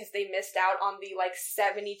FOMO because they missed out on the, like,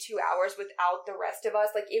 72 hours without the rest of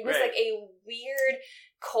us. Like, it was, like, a weird,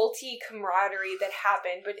 culty camaraderie that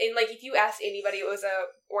happened. But, and, like, if you asked anybody, it was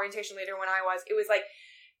a orientation leader when I was, it was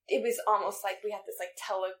almost like we had this, like,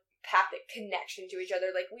 telepathic connection to each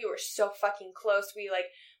other. Like, we were so fucking close. We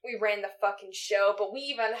ran the fucking show, but we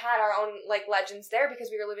even had our own, like, legends there,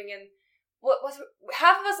 because we were living in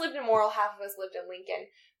half of us lived in Morrill, half of us lived in Lincoln.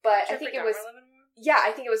 But I think it was... Yeah,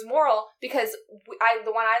 I think it was Morrill because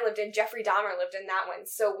the one I lived in, Jeffrey Dahmer lived in that one.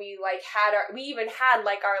 So we we even had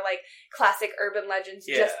our classic urban legends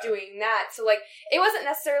just doing that. So it wasn't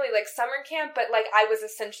necessarily summer camp, but I was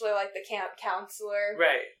essentially the camp counselor.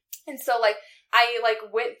 Right. And so I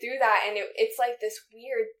went through that, and it's this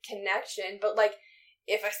weird connection. But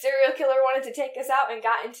if a serial killer wanted to take us out and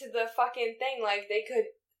got into the fucking thing, they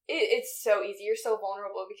could. It's so easy. You're so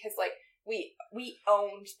vulnerable because we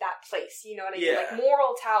owned that place, you know what I mean?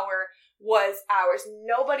 Morrill Tower was ours.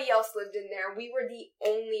 Nobody else lived in there. We were the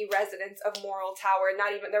only residents of Morrill Tower.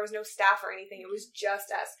 There was no staff or anything. It was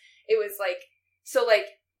just us. It was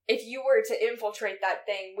if you were to infiltrate that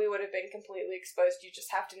thing, we would have been completely exposed. You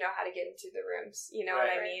just have to know how to get into the rooms. You know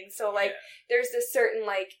what I mean? So there's this certain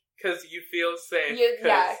because you feel safe.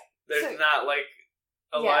 There's not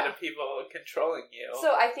a lot of people controlling you.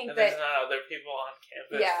 So I think there's not other people on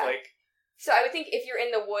campus. So I would think if you're in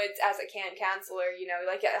the woods as a camp counselor,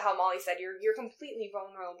 how Molly said, you're completely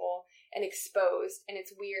vulnerable and exposed, and it's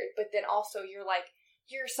weird. But then also you're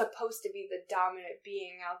supposed to be the dominant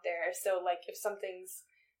being out there. So if something's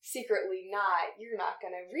secretly not, you're not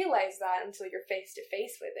going to realize that until you're face to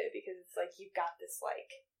face with it, because it's you've got this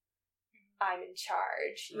I'm in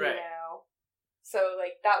charge, you know. So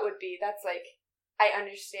that's I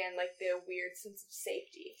understand the weird sense of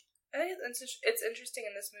safety. I think it's interesting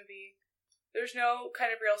in this movie. There's no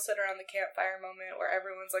kind of real sit around the campfire moment where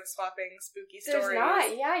everyone's swapping spooky stories. There's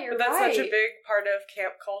not. Yeah, you're right. But that's such a big part of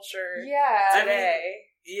camp culture.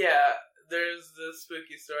 Today. There's the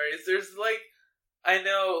spooky stories. There's I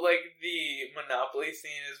know, the Monopoly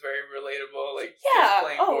scene is very relatable. Just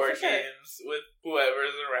playing board games with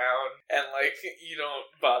whoever's around, and, you don't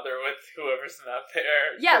bother with whoever's not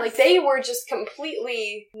there. Yeah, they were just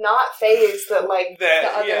completely not fazed that, the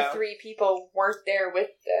other three people weren't there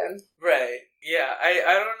with them. Right. Yeah, I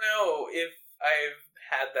don't know if I've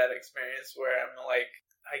had that experience where I'm,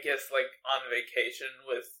 I guess, on vacation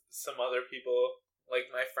with some other people,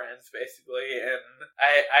 my friends, basically, and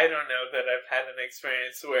I don't know that I've had an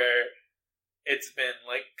experience where it's been,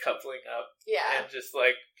 coupling up, and just,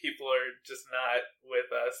 people are just not with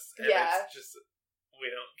us, and it's just, we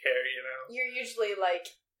don't care, you know? You're usually,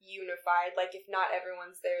 unified, if not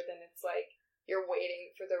everyone's there, then it's, you're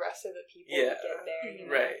waiting for the rest of the people to get there, you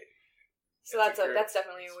know? Right. So that's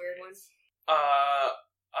definitely a weird one.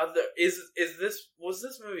 Was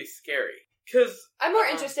this movie scary? Because I'm more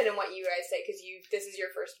interested in what you guys say, because this is your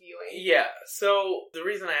first viewing. Yeah, so the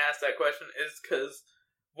reason I asked that question is because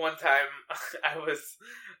one time I was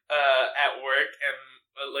at work, and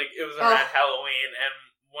it was around Halloween, and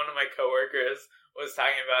one of my coworkers was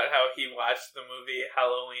talking about how he watched the movie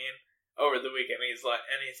Halloween over the weekend. He's like,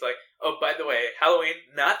 oh, by the way, Halloween,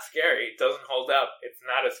 not scary, doesn't hold up, it's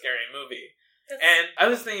not a scary movie. And I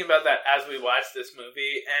was thinking about that as we watched this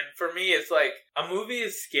movie, and for me, it's a movie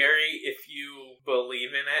is scary if you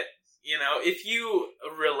believe in it. You know, if you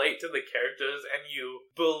relate to the characters and you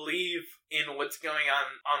believe in what's going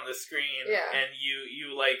on the screen, and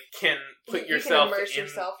you can put yourself can immerse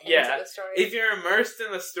yourself into the story. If you're immersed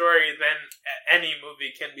in the story, then any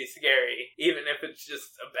movie can be scary, even if it's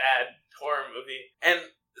just a bad horror movie.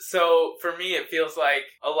 And so for me, it feels like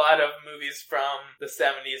a lot of movies from the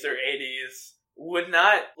 70s or 80s would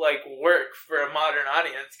not work for a modern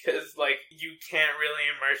audience, because you can't really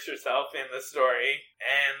immerse yourself in the story,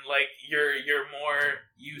 and you're more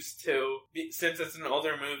used to, since it's an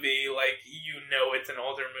older movie, it's an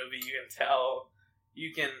older movie, you can tell,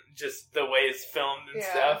 you can just the way it's filmed and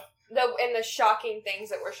stuff. And the shocking things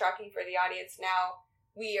that were shocking for the audience now,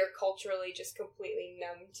 we are culturally just completely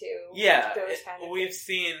numb to. Yeah, those kind of we've things.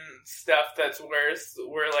 seen stuff that's worse.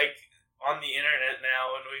 We're on the internet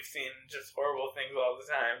now, and we've seen just horrible things all the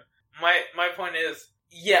time. My point is,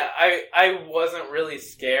 I wasn't really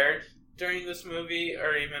scared during this movie,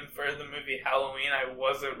 or even for the movie Halloween. I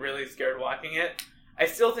wasn't really scared watching it. I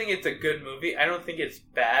still think it's a good movie. I don't think it's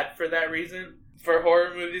bad for that reason. For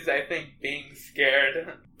horror movies, I think being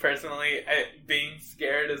scared, personally, being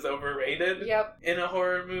scared is overrated in a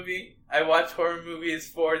horror movie. I watch horror movies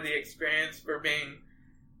for the experience, for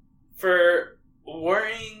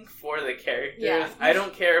worrying for the characters. I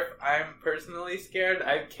don't care if I'm personally scared.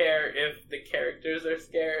 I care if the characters are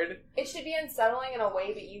scared. It should be unsettling in a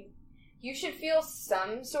way, but you should feel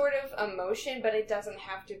some sort of emotion, but it doesn't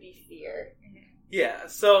have to be fear. Yeah,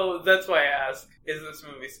 so that's why I ask, is this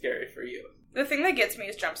movie scary for you? The thing that gets me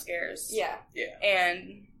is jump scares. Yeah.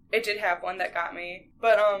 And it did have one that got me.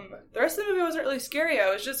 But the rest of the movie wasn't really scary.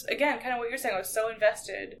 I was just, again, kind of what you're saying. I was so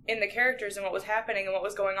invested in the characters and what was happening and what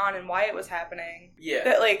was going on and why it was happening. Yeah.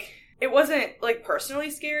 That, it wasn't, like, personally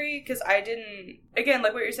scary, because I didn't... Again,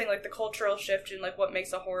 like what you're saying, like, the cultural shift and, like, what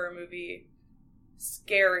makes a horror movie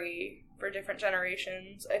scary for different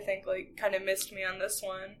generations, I think, like, kind of missed me on this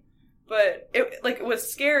one. But, it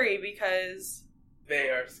was scary because... They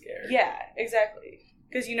are scared. Yeah, exactly.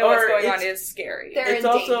 Because you know what's going on is scary. They're in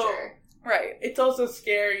danger. Right. It's also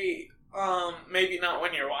scary, maybe not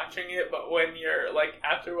when you're watching it, but when you're, like,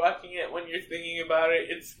 after watching it, when you're thinking about it,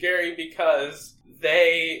 it's scary because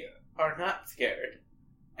they are not scared.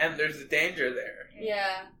 And there's a danger there.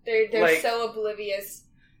 Yeah. They're like, so oblivious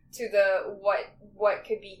to the what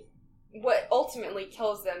could be, what ultimately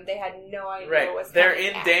kills them. They had no idea right. what's They're coming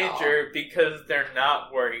in at danger all. because they're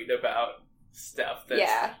not worried about stuff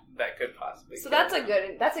that could possibly So kill that's them.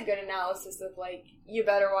 a good analysis of, like, you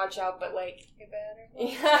better watch out, but, like,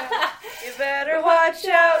 You better watch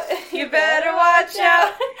out. You better watch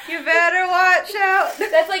out. You better watch out.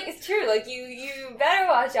 That's, like, it's true. Like, you better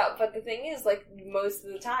watch out. But the thing is, like, most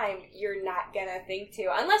of the time, you're not gonna think to.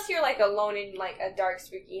 Unless you're, like, alone in, like, a dark,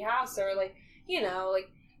 spooky house. Or, like, you know, like,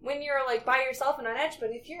 when you're, like, by yourself and on edge.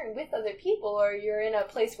 But if you're with other people or you're in a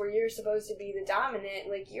place where you're supposed to be the dominant,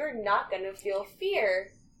 like, you're not gonna feel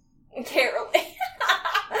fear. Can't relate.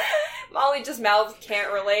 Molly just mouthed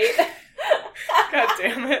can't relate. God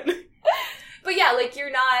damn it. But yeah, like, you're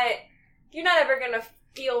not ever gonna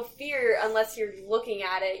feel fear unless you're looking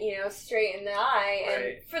at it, you know, straight in the eye. And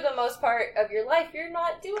Right. for the most part of your life, you're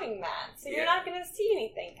not doing that. So Yeah. you're not gonna see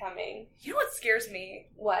anything coming. You know what scares me?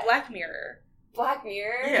 What? Black Mirror. Black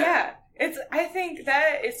Mirror? Yeah. I think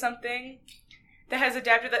that is something that has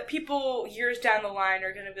adapted that people years down the line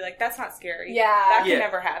are going to be like, that's not scary. Yeah. That Yeah. can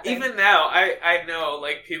never happen. Even now, I know,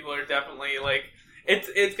 like, people are definitely, like,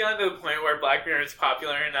 it's gotten to the point where Black Mirror is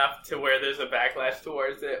popular enough to where there's a backlash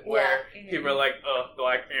towards it, where Yeah. people are like, oh,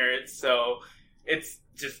 Black Mirror, it's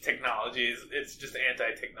just technology, it's just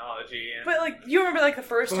anti-technology. And But, like, you remember, like, the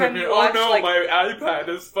first Black time you Mirror, watched, oh no, like, my iPad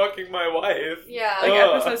is fucking my wife. Yeah. like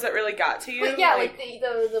Ugh. episodes that really got to you? But yeah, like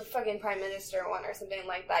the fucking Prime Minister one or something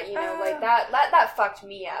like that, you know, like that fucked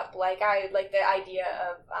me up. Like, I like the idea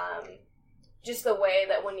of just the way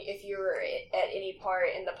that if you were at any part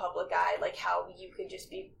in the public eye, like how you could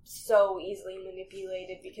just be so easily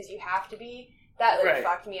manipulated because you have to be. That like Right.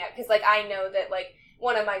 fucked me up because like I know that like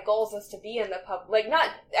one of my goals is to be in the pub. Like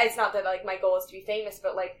it's not that like my goal is to be famous,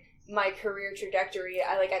 but like my career trajectory.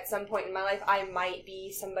 I like at some point in my life I might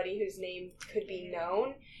be somebody whose name could be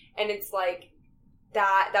known, and it's like.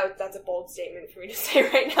 That's a bold statement for me to say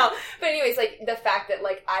right now. But anyways, like, the fact that,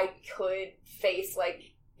 like, I could face, like,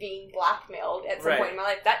 being blackmailed at some Right. point in my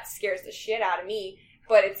life, that scares the shit out of me.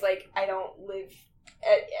 But it's like, I don't live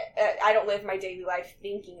my daily life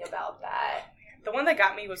thinking about that. The one that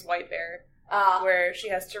got me was White Bear, where she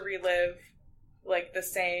has to relive, like, the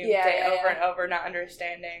same day over and over, not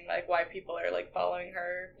understanding, like, why people are, like, following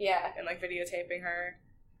her. Yeah. And, like, videotaping her.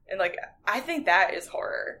 And, like, I think that is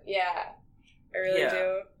horror. Yeah. I really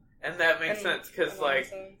do. And that makes sense, because, like,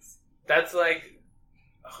 sense. that's, like,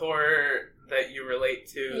 horror that you relate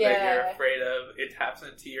to, that you're afraid of. It taps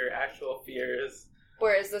into your actual fears.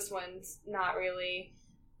 Whereas this one's not really...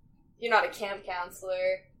 You're not a camp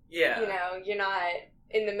counselor. Yeah. You know, you're not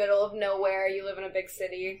in the middle of nowhere. You live in a big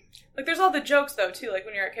city. Like, there's all the jokes, though, too. Like,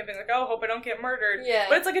 when you're at camping, like, oh, hope I don't get murdered. Yeah.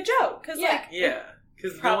 But it's, like, a joke. Cause, like... Yeah.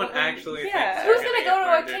 Because no one actually thinks Who's they're gonna get go to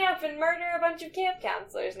murdered. a camp and murder a bunch of camp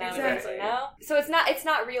counselors nowadays? Exactly. You know, so it's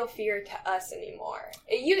not real fear to us anymore.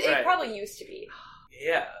 It Right. probably used to be.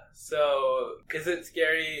 Yeah. So, is it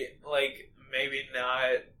scary? Like, maybe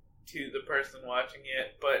not to the person watching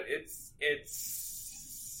it, but it's.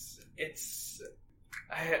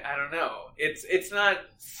 I don't know. It's not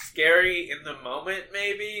scary in the moment,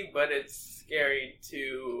 maybe, but it's scary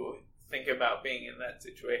to think about being in that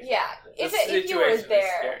situation. Yeah, if you were situation is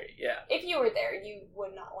there, scary. Yeah. if you were there, you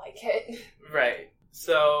would not like it. Right.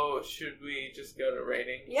 So, should we just go to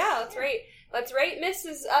ratings? Yeah, let's rate. Let's rate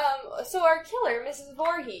Mrs. So our killer, Mrs.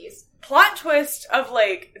 Voorhees. Plot twist of,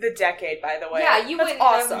 like, the decade, by the way. Yeah, you That's wouldn't.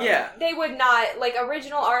 awesome. They would not like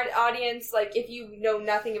original art audience. Like, if you know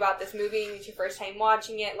nothing about this movie and it's your first time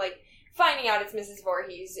watching it, like finding out it's Mrs.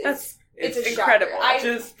 Voorhees is It's a incredible. shocker.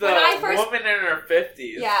 Just the when I first- woman in her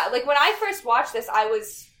 50s. Yeah, like when I first watched this, I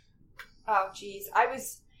was, I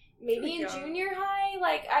was maybe in young. junior high.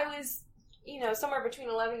 Like I was, somewhere between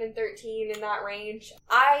 11 and 13 in that range.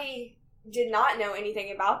 I did not know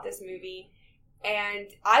anything about this movie, and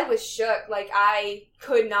I was shook. Like I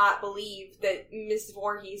could not believe that Mrs.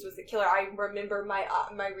 Voorhees was the killer. I remember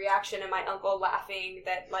my reaction and my uncle laughing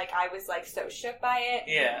that like I was like so shook by it.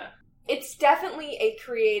 Yeah. It's definitely a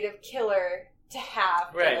creative killer to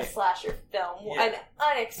have in a slasher film. An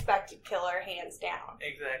unexpected killer, hands down.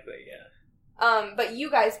 Exactly, yeah. But you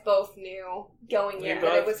guys both knew going in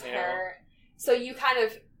that it was her. So you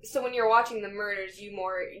so when you're watching the murders, you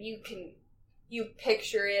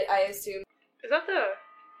picture it, I assume. Is that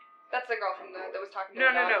That's the girl from that was talking to No.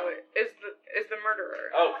 the dog. Is the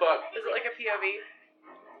murderer. Oh, fuck. Is it like a POV?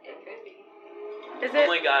 It could be. Is it? Oh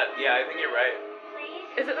my god, yeah, I think you're right.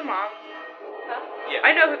 Is it the mom? Huh? Yeah.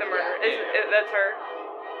 I know who the murderer is. That's her.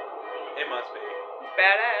 It must be.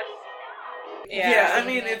 Badass. Yeah, I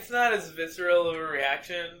mean, it's not as visceral of a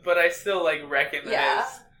reaction, but I still,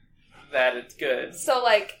 recognize that it's good. So,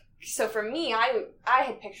 so for me, I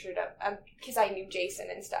had pictured because I knew Jason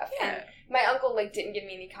and stuff, and my uncle, didn't give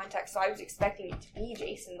me any context, so I was expecting it to be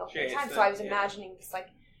Jason the whole time, so I was imagining this,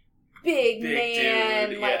 big man,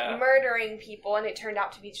 dude, murdering people, and it turned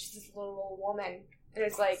out to be just this little old woman, and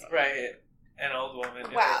it's Right, an old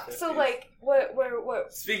woman. Wow, so,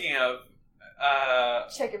 what... Speaking of...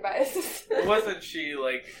 check your biases. wasn't she,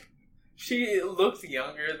 she looked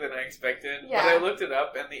younger than I expected, but I looked it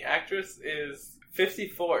up, and the actress is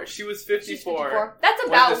 54. She was 54. That's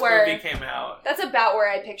about when this movie came out. That's about where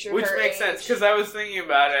I pictured Which her makes age. sense, because I was thinking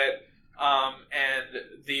about it, and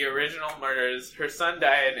the original murders, her son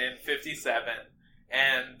died in 57,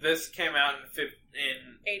 and this came out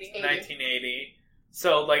in 1980.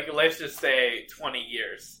 So, let's just say 20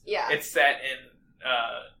 years. Yeah. It's set in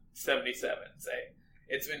 77, say.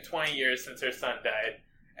 It's been 20 years since her son died,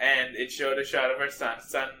 and it showed a shot of her son.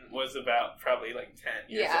 Son was about probably 10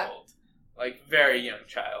 years old. Very young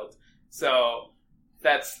child. So,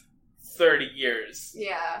 that's 30 years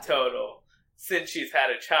total since she's had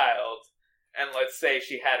a child. And let's say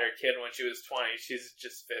she had her kid when she was 20, she's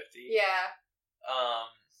just 50. Yeah.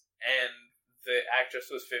 And the actress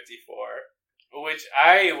was 54, which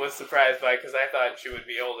I was surprised by because I thought she would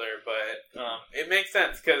be older, but it makes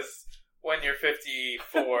sense because when you're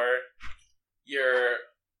 54, you're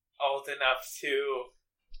old enough to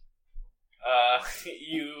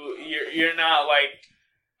you're not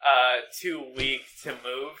too weak to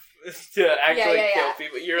move to actually kill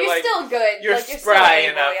people. You're still good. You're spry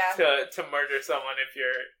enough to murder someone if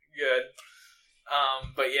you're good.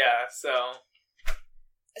 But yeah, So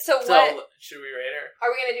what should we rate her?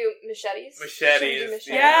 Are we gonna do machetes? Machetes.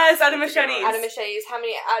 Yes, out of machetes. Out of machetes. How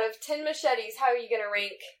many out of 10 machetes? How are you gonna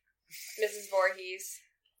rank Mrs. Voorhees?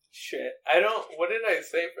 Shit, I don't. What did I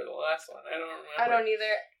say for the last one? I don't remember. I don't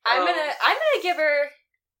either. I'm gonna give her.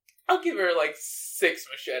 I'll give her 6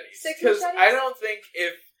 machetes. 6 because machetes? I don't think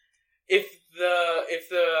if the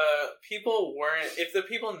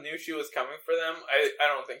people knew she was coming for them, I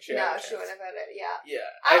don't think she had a chance. She wouldn't have had it. Yeah.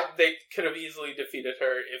 Yeah, they could have easily defeated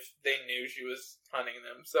her if they knew she was hunting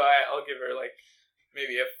them. So I'll give her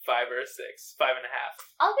maybe a 5 or a 6, 5.5.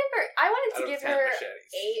 I'll give her. I wanted to give her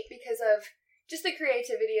machetes. 8 because of just the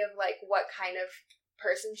creativity of what kind of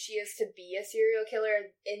person she is to be a serial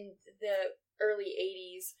killer in the early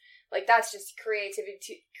 80s. That's just creativity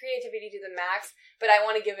to the max. But I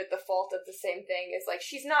want to give it the fault of the same thing. Is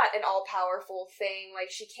she's not an all powerful thing.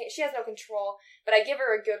 She has no control. But I give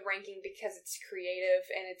her a good ranking because it's creative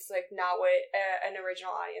and it's not what an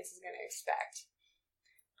original audience is going to expect.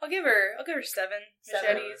 I'll give her 7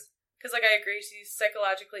 machetes because I agree she's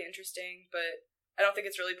psychologically interesting, but I don't think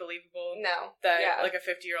it's really believable. No, that a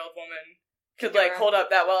 50-year-old woman could hold up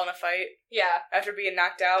that well in a fight. Yeah, after being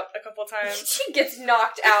knocked out a couple times. She gets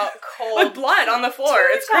knocked out cold with blood on the floor.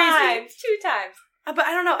 It's crazy. 2 times. But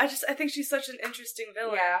I don't know. I think she's such an interesting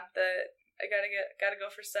villain that I gotta go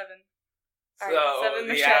for 7. So right, 7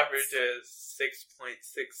 the average is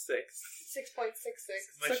 6.66.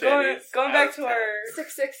 6.66. So going back to our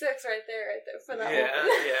 666 right there for that one.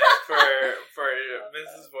 Yeah. For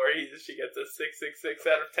Mrs. Voorhees, she gets a 666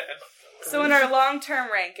 out of 10. So in our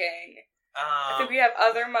long-term ranking, I think we have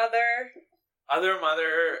Other Mother.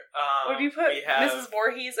 Would you put Mrs.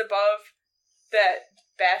 Voorhees above that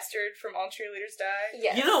bastard from All Cheerleaders Die?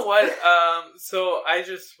 Yes. You know what? So I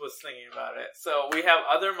just was thinking about it. So we have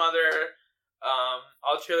Other Mother,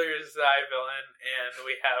 All Cheerleaders Die villain, and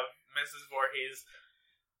we have Mrs. Voorhees.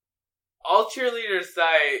 All Cheerleaders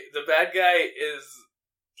Die, the bad guy is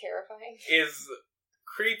terrifying. Is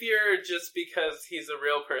creepier just because he's a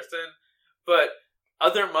real person, but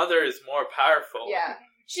Other Mother is more powerful. Yeah.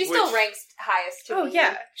 She still ranks highest to me. Oh,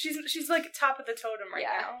 yeah. She's top of the totem right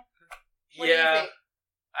now. What do you think?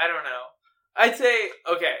 I don't know. I'd say,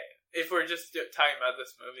 okay, if we're just talking about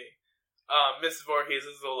this movie, Mrs. Voorhees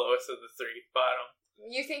is the lowest of the 3, bottom.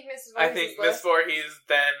 You think Mrs. Voorhees I think Miss Voorhees,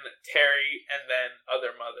 then Terry, and then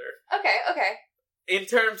Other Mother. Okay. In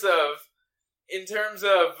terms of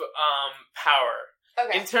power.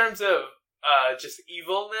 Okay. In terms of just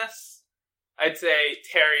evilness, I'd say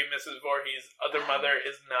Terry, Mrs. Voorhees' other mother,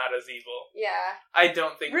 is not as evil. Yeah. I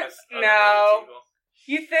don't think Miss Other No. Mother is evil.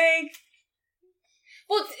 You think?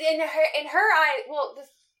 Well, in her eye,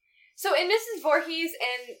 so in Mrs. Voorhees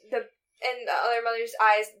and the other mother's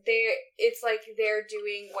eyes, it's like they're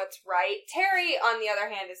doing what's right. Terry, on the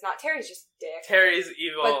other hand, is not. Terry's just a dick. Terry's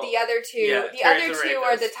evil. But the other two, Terry's a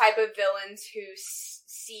are the rapist. type of villains who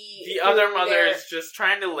see The other through mother their- is just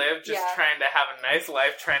trying to live, just Yeah. trying to have a nice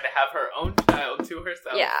life, trying to have her own child to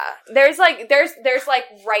herself. Yeah, there's like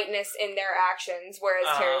rightness in their actions, whereas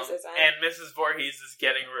Terry's isn't. And Mrs. Voorhees is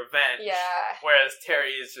getting revenge. Yeah. Whereas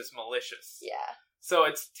Terry is just malicious. Yeah. So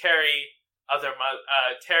it's Terry,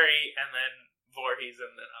 Terry, and then Voorhees,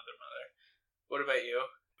 and then other mother. What about you?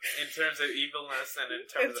 In terms of evilness and in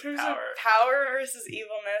terms of power. Of power versus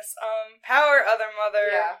evilness. Power, other mother.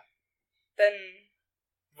 Yeah. Then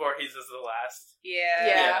Voorhees is the last.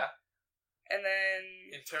 yeah. And then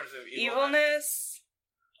In terms of evilness.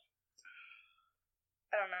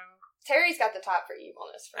 I don't know. Terry's got the top for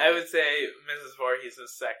evilness. For me. I would say Mrs. Voorhees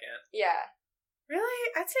is second. Yeah.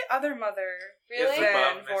 Really? I'd say other mother. Really? Is Than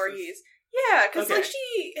above Mrs. Voorhees. Yeah, because Okay.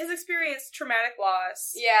 she has experienced traumatic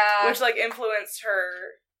loss. Yeah. Which influenced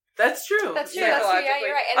her. That's true. That's true. That's true. Yeah, psychologically.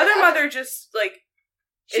 you're right. And Other then mother just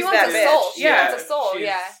she is wants that a bitch. soul. She Yeah. wants a soul. she's-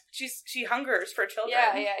 Yeah. She hungers for children.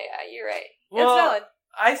 Yeah. You're right. Well, it's valid.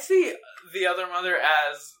 I see the other mother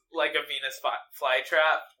as like a Venus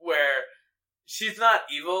flytrap, where she's not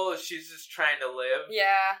evil; she's just trying to live.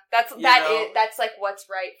 Yeah, that's like what's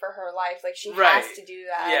right for her life. Like she Right. has to do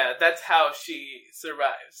that. Yeah, that's how she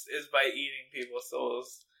survives, is by eating people's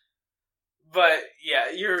souls. But yeah,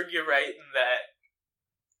 you're right in that.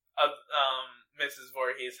 Mrs.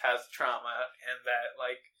 Voorhees has trauma, and that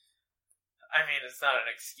it's not an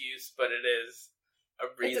excuse, but it is a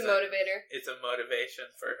reason. It's a motivator. It's a motivation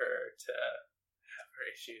for her to have her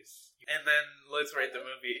issues. And then let's rate the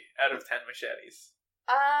movie out of 10 machetes.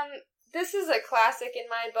 This is a classic in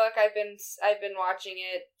my book. I've been watching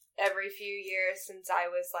it every few years since I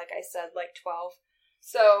was, like I said, 12.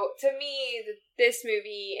 So to me, this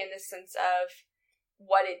movie, in the sense of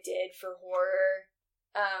what it did for horror,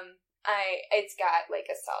 it's got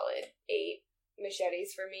a solid 8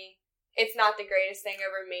 machetes for me. It's not the greatest thing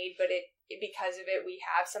ever made, but because of it, we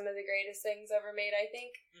have some of the greatest things ever made, I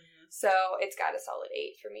think. Mm-hmm. So it's got a solid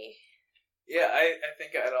 8 for me. Yeah, I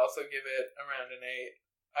think I'd also give it around an 8.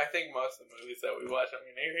 I think most of the movies that we watch, I'm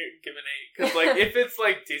gonna give an 8, because if it's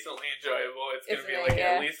decently enjoyable, it's gonna be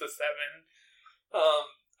at least a 7.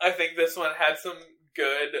 I think this one had some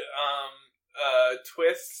good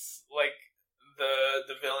twists, like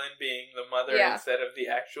the villain being the mother instead of the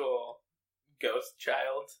actual ghost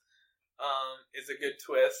child. Is a good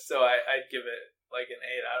twist, so I'd give it an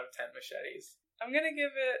 8 out of 10 machetes. I'm gonna give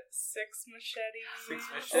it 6 machetes. 6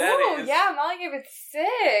 machetes. Oh yeah, Molly gave it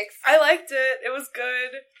 6. I liked it. It was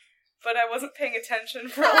good, but I wasn't paying attention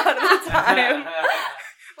for a lot of the time.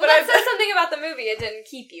 Well, that says something about the movie. It didn't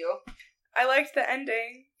keep you. I liked the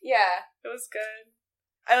ending. Yeah, it was good.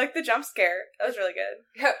 I liked the jump scare. That was really good.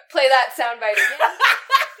 Play that soundbite again.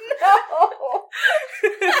 No.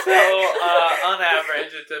 So on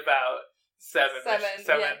average, it's about 7.3.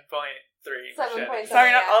 7.3.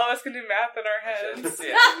 Sorry, not all of us can do math in our heads.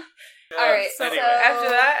 Yeah. Alright, so anyway. after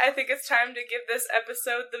that, I think it's time to give this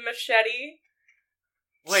episode the machete.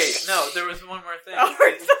 Wait, no, there was one more thing. Oh,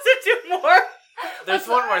 we're supposed to do more? There's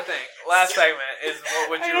one more thing. Last segment is what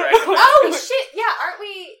would you I don't recommend? Oh shit! Yeah, aren't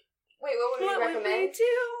we? Wait, what would we recommend? Would we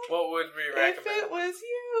do What would we recommend? if it was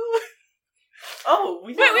you? Oh,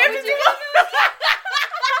 we Wait, we have to do one.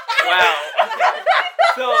 Wow. Okay.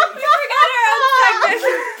 So We forgot our own segment.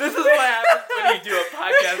 this is what happens when you do a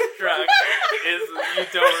podcast drunk. Is you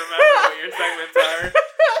don't remember what your segments are.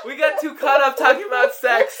 We got too caught up talking about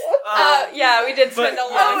sex. Yeah, we did spend a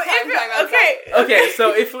long time talking about sex. Okay,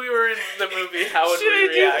 so if we were in the movie, how would we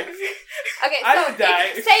react? Okay, I so would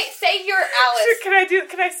die. say you're Alice.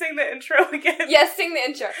 Can I sing the intro again? Yes, sing the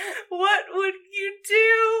intro. What would you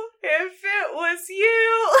do if it was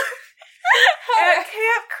you? At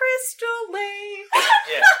Camp Crystal Lake.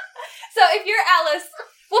 Yeah. So if you're Alice,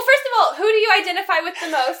 well, first of all, who do you identify with the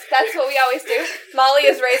most? That's what we always do. Molly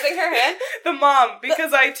is raising her hand. The mom,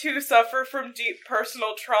 because I too suffer from deep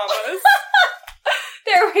personal traumas.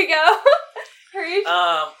 There we go. Hurry.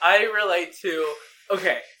 I relate to.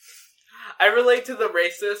 Okay. I relate to the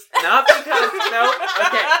racist, not because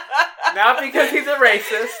not because he's a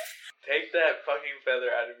racist. Take that fucking feather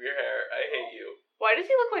out of your hair. I hate you. Why does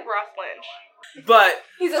he look like Ross Lynch? But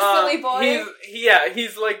he's a silly boy.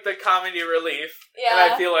 He's like the comedy relief. Yeah.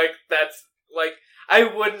 And I feel like that's I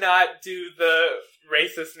would not do the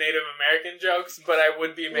racist Native American jokes, but I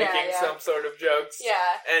would be making some sort of jokes.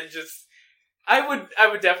 Yeah. And just, I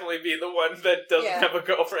would definitely be the one that doesn't have a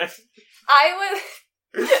girlfriend. I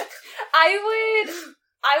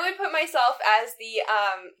would put myself as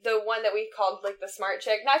the one that we called like the smart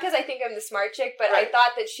chick. Not because I think I'm the smart chick, but I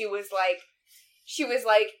thought that she was like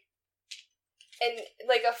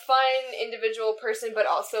a fun individual person, but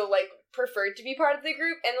also like preferred to be part of the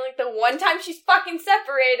group. And like the one time she's fucking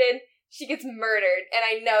separated, she gets murdered, and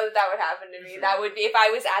I know that would happen to me. That would be, if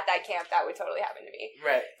I was at that camp, that would totally happen to me.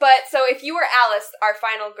 Right. But so if you were Alice, our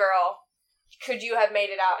final girl, could you have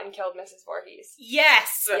made it out and killed Mrs. Voorhees?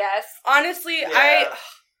 Yes. Yes. Honestly,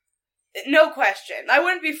 no question. I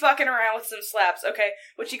wouldn't be fucking around with some slaps. Okay,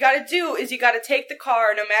 what you gotta do is you gotta take the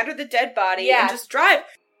car, no matter the dead body, and just drive.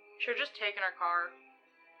 Should've just taken her car.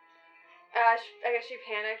 I guess she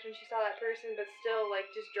panicked when she saw that person, but still,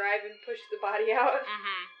 like, just drive and push the body out.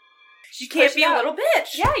 Mm-hmm. You can't be a little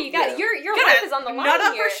bitch. Yeah, you got your life is on the line. Nut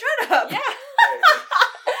up here. or shut up. Yeah.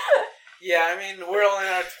 Yeah, I mean, we're all in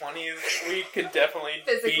our 20s. We could definitely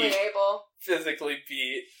physically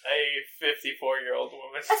beat a 54-year-old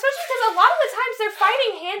woman. Especially because a lot of the times they're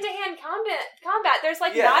fighting hand-to-hand combat. There's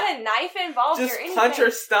like not a knife involved or anything. Just punch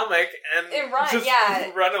her stomach and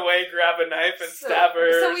run away, grab a knife and stab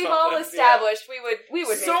her. So we've all established we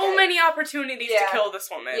would so many opportunities to kill this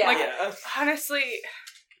woman. Yeah. Like honestly,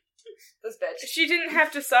 this bitch. She didn't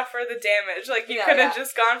have to suffer the damage. Like you could have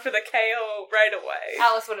just gone for the KO right away.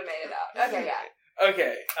 Alice would have made it out. Okay, yeah.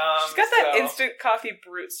 Okay, she's got that instant coffee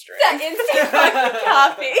brute strength. That instant fucking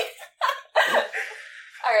coffee.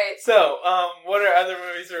 Alright. So, what are other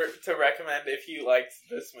movies to recommend if you liked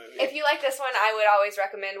this movie? If you like this one, I would always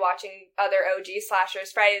recommend watching other OG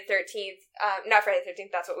slashers. Friday the 13th. Not Friday the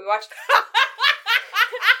 13th, that's what we watched.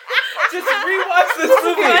 Just rewatch this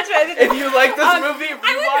movie. If you like this movie,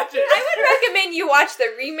 rewatch it. I would recommend you watch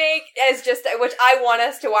the remake as just, which I want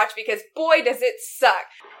us to watch because boy does it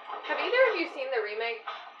suck. Have either of you seen the remake?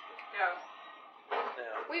 No.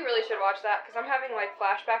 We really should watch that because I'm having like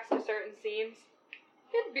flashbacks to certain scenes.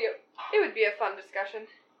 It would be a fun discussion.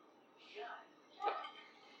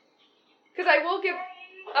 Because I'll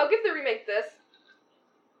give the remake this.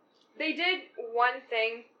 They did one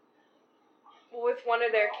thing with one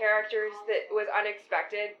of their characters that was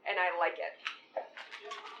unexpected, and I like it.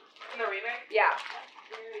 In the remake? Yeah.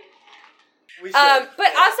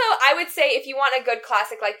 But also, I would say if you want a good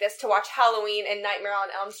classic like this, to watch Halloween and Nightmare on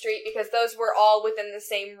Elm Street, because those were all within the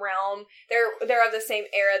same realm. They're of the same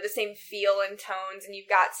era, the same feel and tones, and you've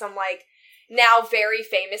got some like now very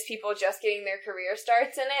famous people just getting their career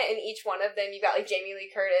starts in it, and each one of them, you've got like Jamie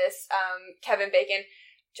Lee Curtis, Kevin Bacon,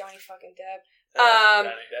 Johnny fucking Depp.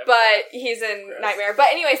 But he's in Nightmare.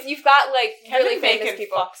 But anyways, you've got like really famous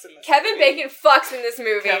people. Kevin Bacon fucks in this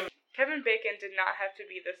movie. Kevin Bacon did not have to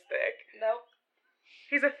be this thick. Nope.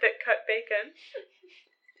 He's a thick cut bacon.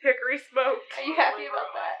 Hickory smoked. Are you happy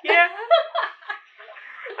about that? Yeah.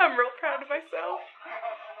 I'm real proud of myself.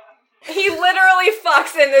 He literally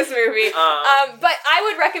fucks in this movie. But I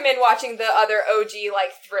would recommend watching the other OG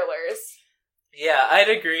like thrillers. Yeah, I'd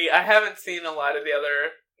agree. I haven't seen a lot of the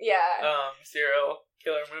other serial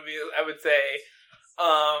killer movies. I would say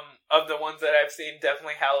of the ones that I've seen,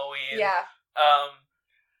 definitely Halloween. Yeah.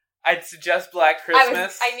 I'd suggest Black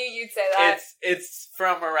Christmas. I knew you'd say that. It's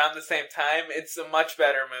from around the same time. It's a much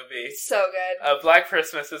better movie. So good. Black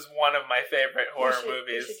Christmas is one of my favorite horror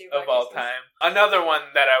movies of all time. Another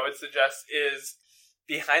one that I would suggest is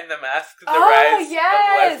Behind the Mask, The Rise of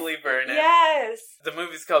Leslie Vernon. Yes. The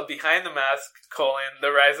movie's called Behind the Mask,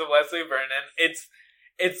 The Rise of Leslie Vernon. It's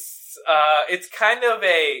kind of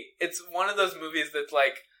it's one of those movies that's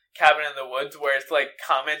like Cabin in the Woods, where it's like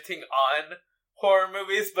commenting on horror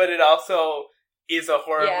movies, but it also is a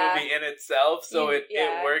horror movie in itself, so it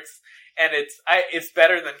works, and it's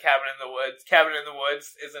better than Cabin in the Woods. Cabin in the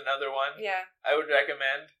Woods is another one I would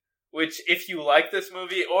recommend, which if you like this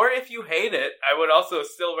movie, or if you hate it, I would also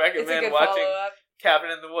still recommend watching Cabin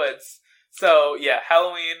in the Woods. So yeah,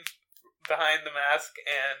 Halloween, Behind the Mask,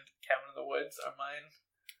 and Cabin in the Woods are mine.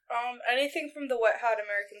 Anything from the Wet Hot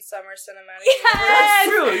American Summer cinematic universe. That's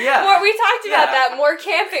true, yeah. We talked about that. More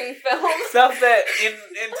camping films. Stuff that,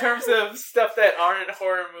 in terms of stuff that aren't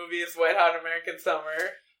horror movies, Wet Hot American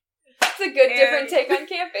Summer. It's a good, different take on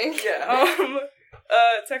camping. Yeah.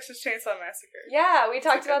 Texas Chainsaw Massacre. Yeah, we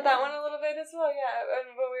talked about that one a little bit as well,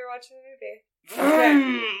 when we were watching the movie.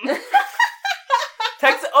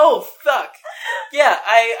 Okay. Oh, fuck. Yeah,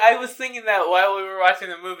 I was thinking that while we were watching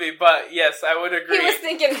the movie, but yes, I would agree. He was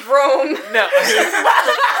thinking Rome. No.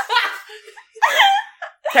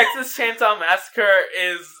 Texas Chainsaw Massacre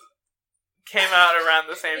came out around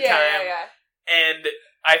the same time. Yeah. and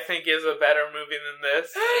I think is a better movie than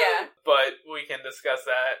this. Yeah. But we can discuss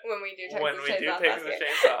that When we do Texas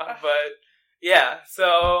Chainsaw. But yeah,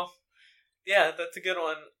 so yeah, that's a good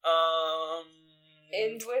one.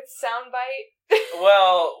 End with soundbite.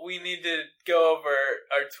 Well, we need to go over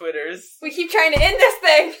our Twitters. We keep trying to end this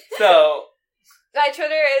thing. So my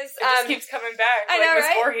Twitter is It just keeps coming back. I know, Miss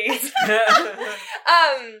right? Voorhees.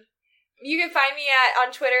 You can find me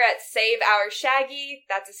on Twitter at SaveOurShaggy.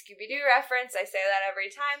 That's a Scooby-Doo reference. I say that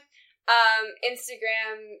every time.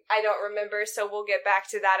 Instagram, I don't remember, so we'll get back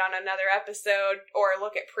to that on another episode or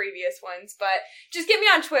look at previous ones. But just get me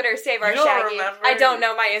on Twitter, SaveOurShaggy. I don't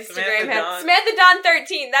know my Instagram. Samantha Dawn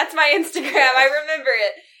 13. That's my Instagram. I remember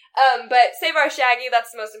it. But SaveOurShaggy,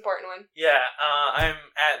 that's the most important one. yeah, I'm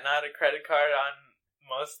at Not a Credit Card on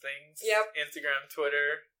most things. Yep. Instagram,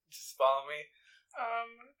 Twitter. Just follow me.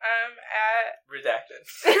 I'm at Redacted.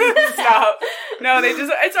 Stop. No,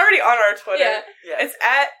 it's already on our Twitter. Yeah. Yeah. It's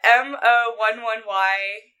at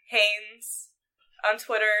MO11Y Haynes on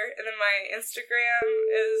Twitter, and then my Instagram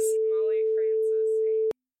is Molly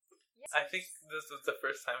Francis. I think this was the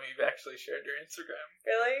first time you've actually shared your Instagram.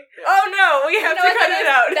 Really? Yeah. Oh no, we have to cut it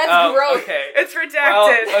out. That's gross. Oh, Okay. It's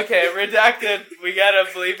redacted. Well, okay, redacted. We gotta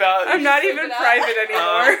bleep out. I'm not even private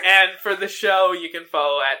anymore. And for the show, you can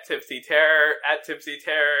follow at Tipsy Terror, at Tipsy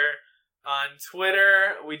Terror on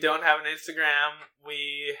Twitter. We don't have an Instagram.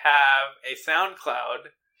 We have a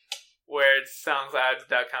SoundCloud, where it's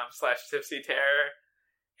soundcloud.com/tipsyterror,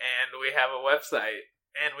 and we have a website,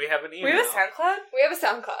 and we have an email. We have a SoundCloud? We have a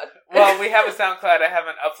SoundCloud. Well, we have a SoundCloud. I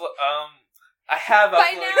haven't I have By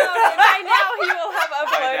uploaded. now he will have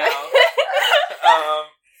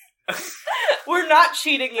uploaded. We're not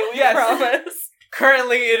cheating you, we Yes. promise.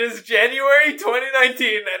 Currently, it is January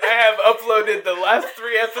 2019, and I have uploaded the last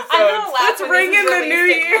 3 episodes. I'm gonna laugh Let's when ring this is in the new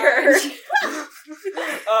released in year.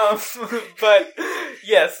 But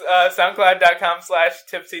yes,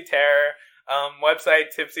 soundcloud.com/tipsyterror,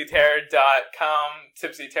 website tipsyterror.com,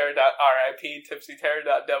 tipsyterror.rip,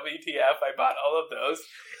 tipsyterror.wtf. I bought all of those.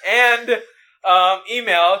 And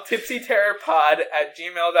email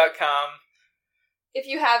tipsyterrorpod@gmail.com. If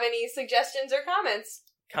you have any suggestions or comments.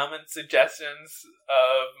 Comments, suggestions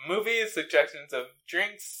of movies, suggestions of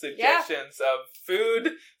drinks, suggestions of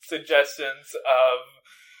food, suggestions of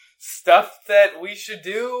stuff that we should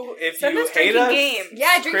do if Send you us hate drinking us. games.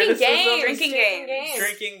 Yeah, drinking games. Drinking games.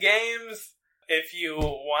 Drinking games. If you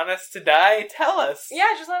want us to die, tell us.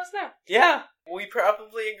 Yeah, just let us know. Yeah, we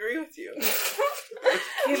probably agree with you.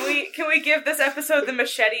 Can we give this episode the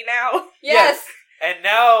machete now? Yes. And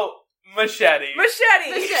now, machete.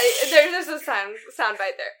 Machete. There's a sound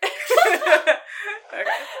bite there. Okay.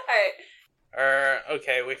 Alright.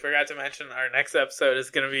 Okay, we forgot to mention our next episode is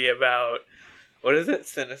going to be about, what is it?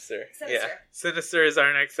 Sinister. Yeah, Sinister is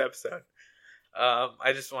our next episode.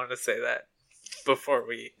 I just wanted to say that before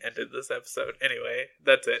we ended this episode. Anyway,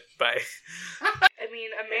 that's it. Bye. I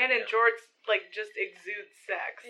mean, a man in jorts, just exudes sex.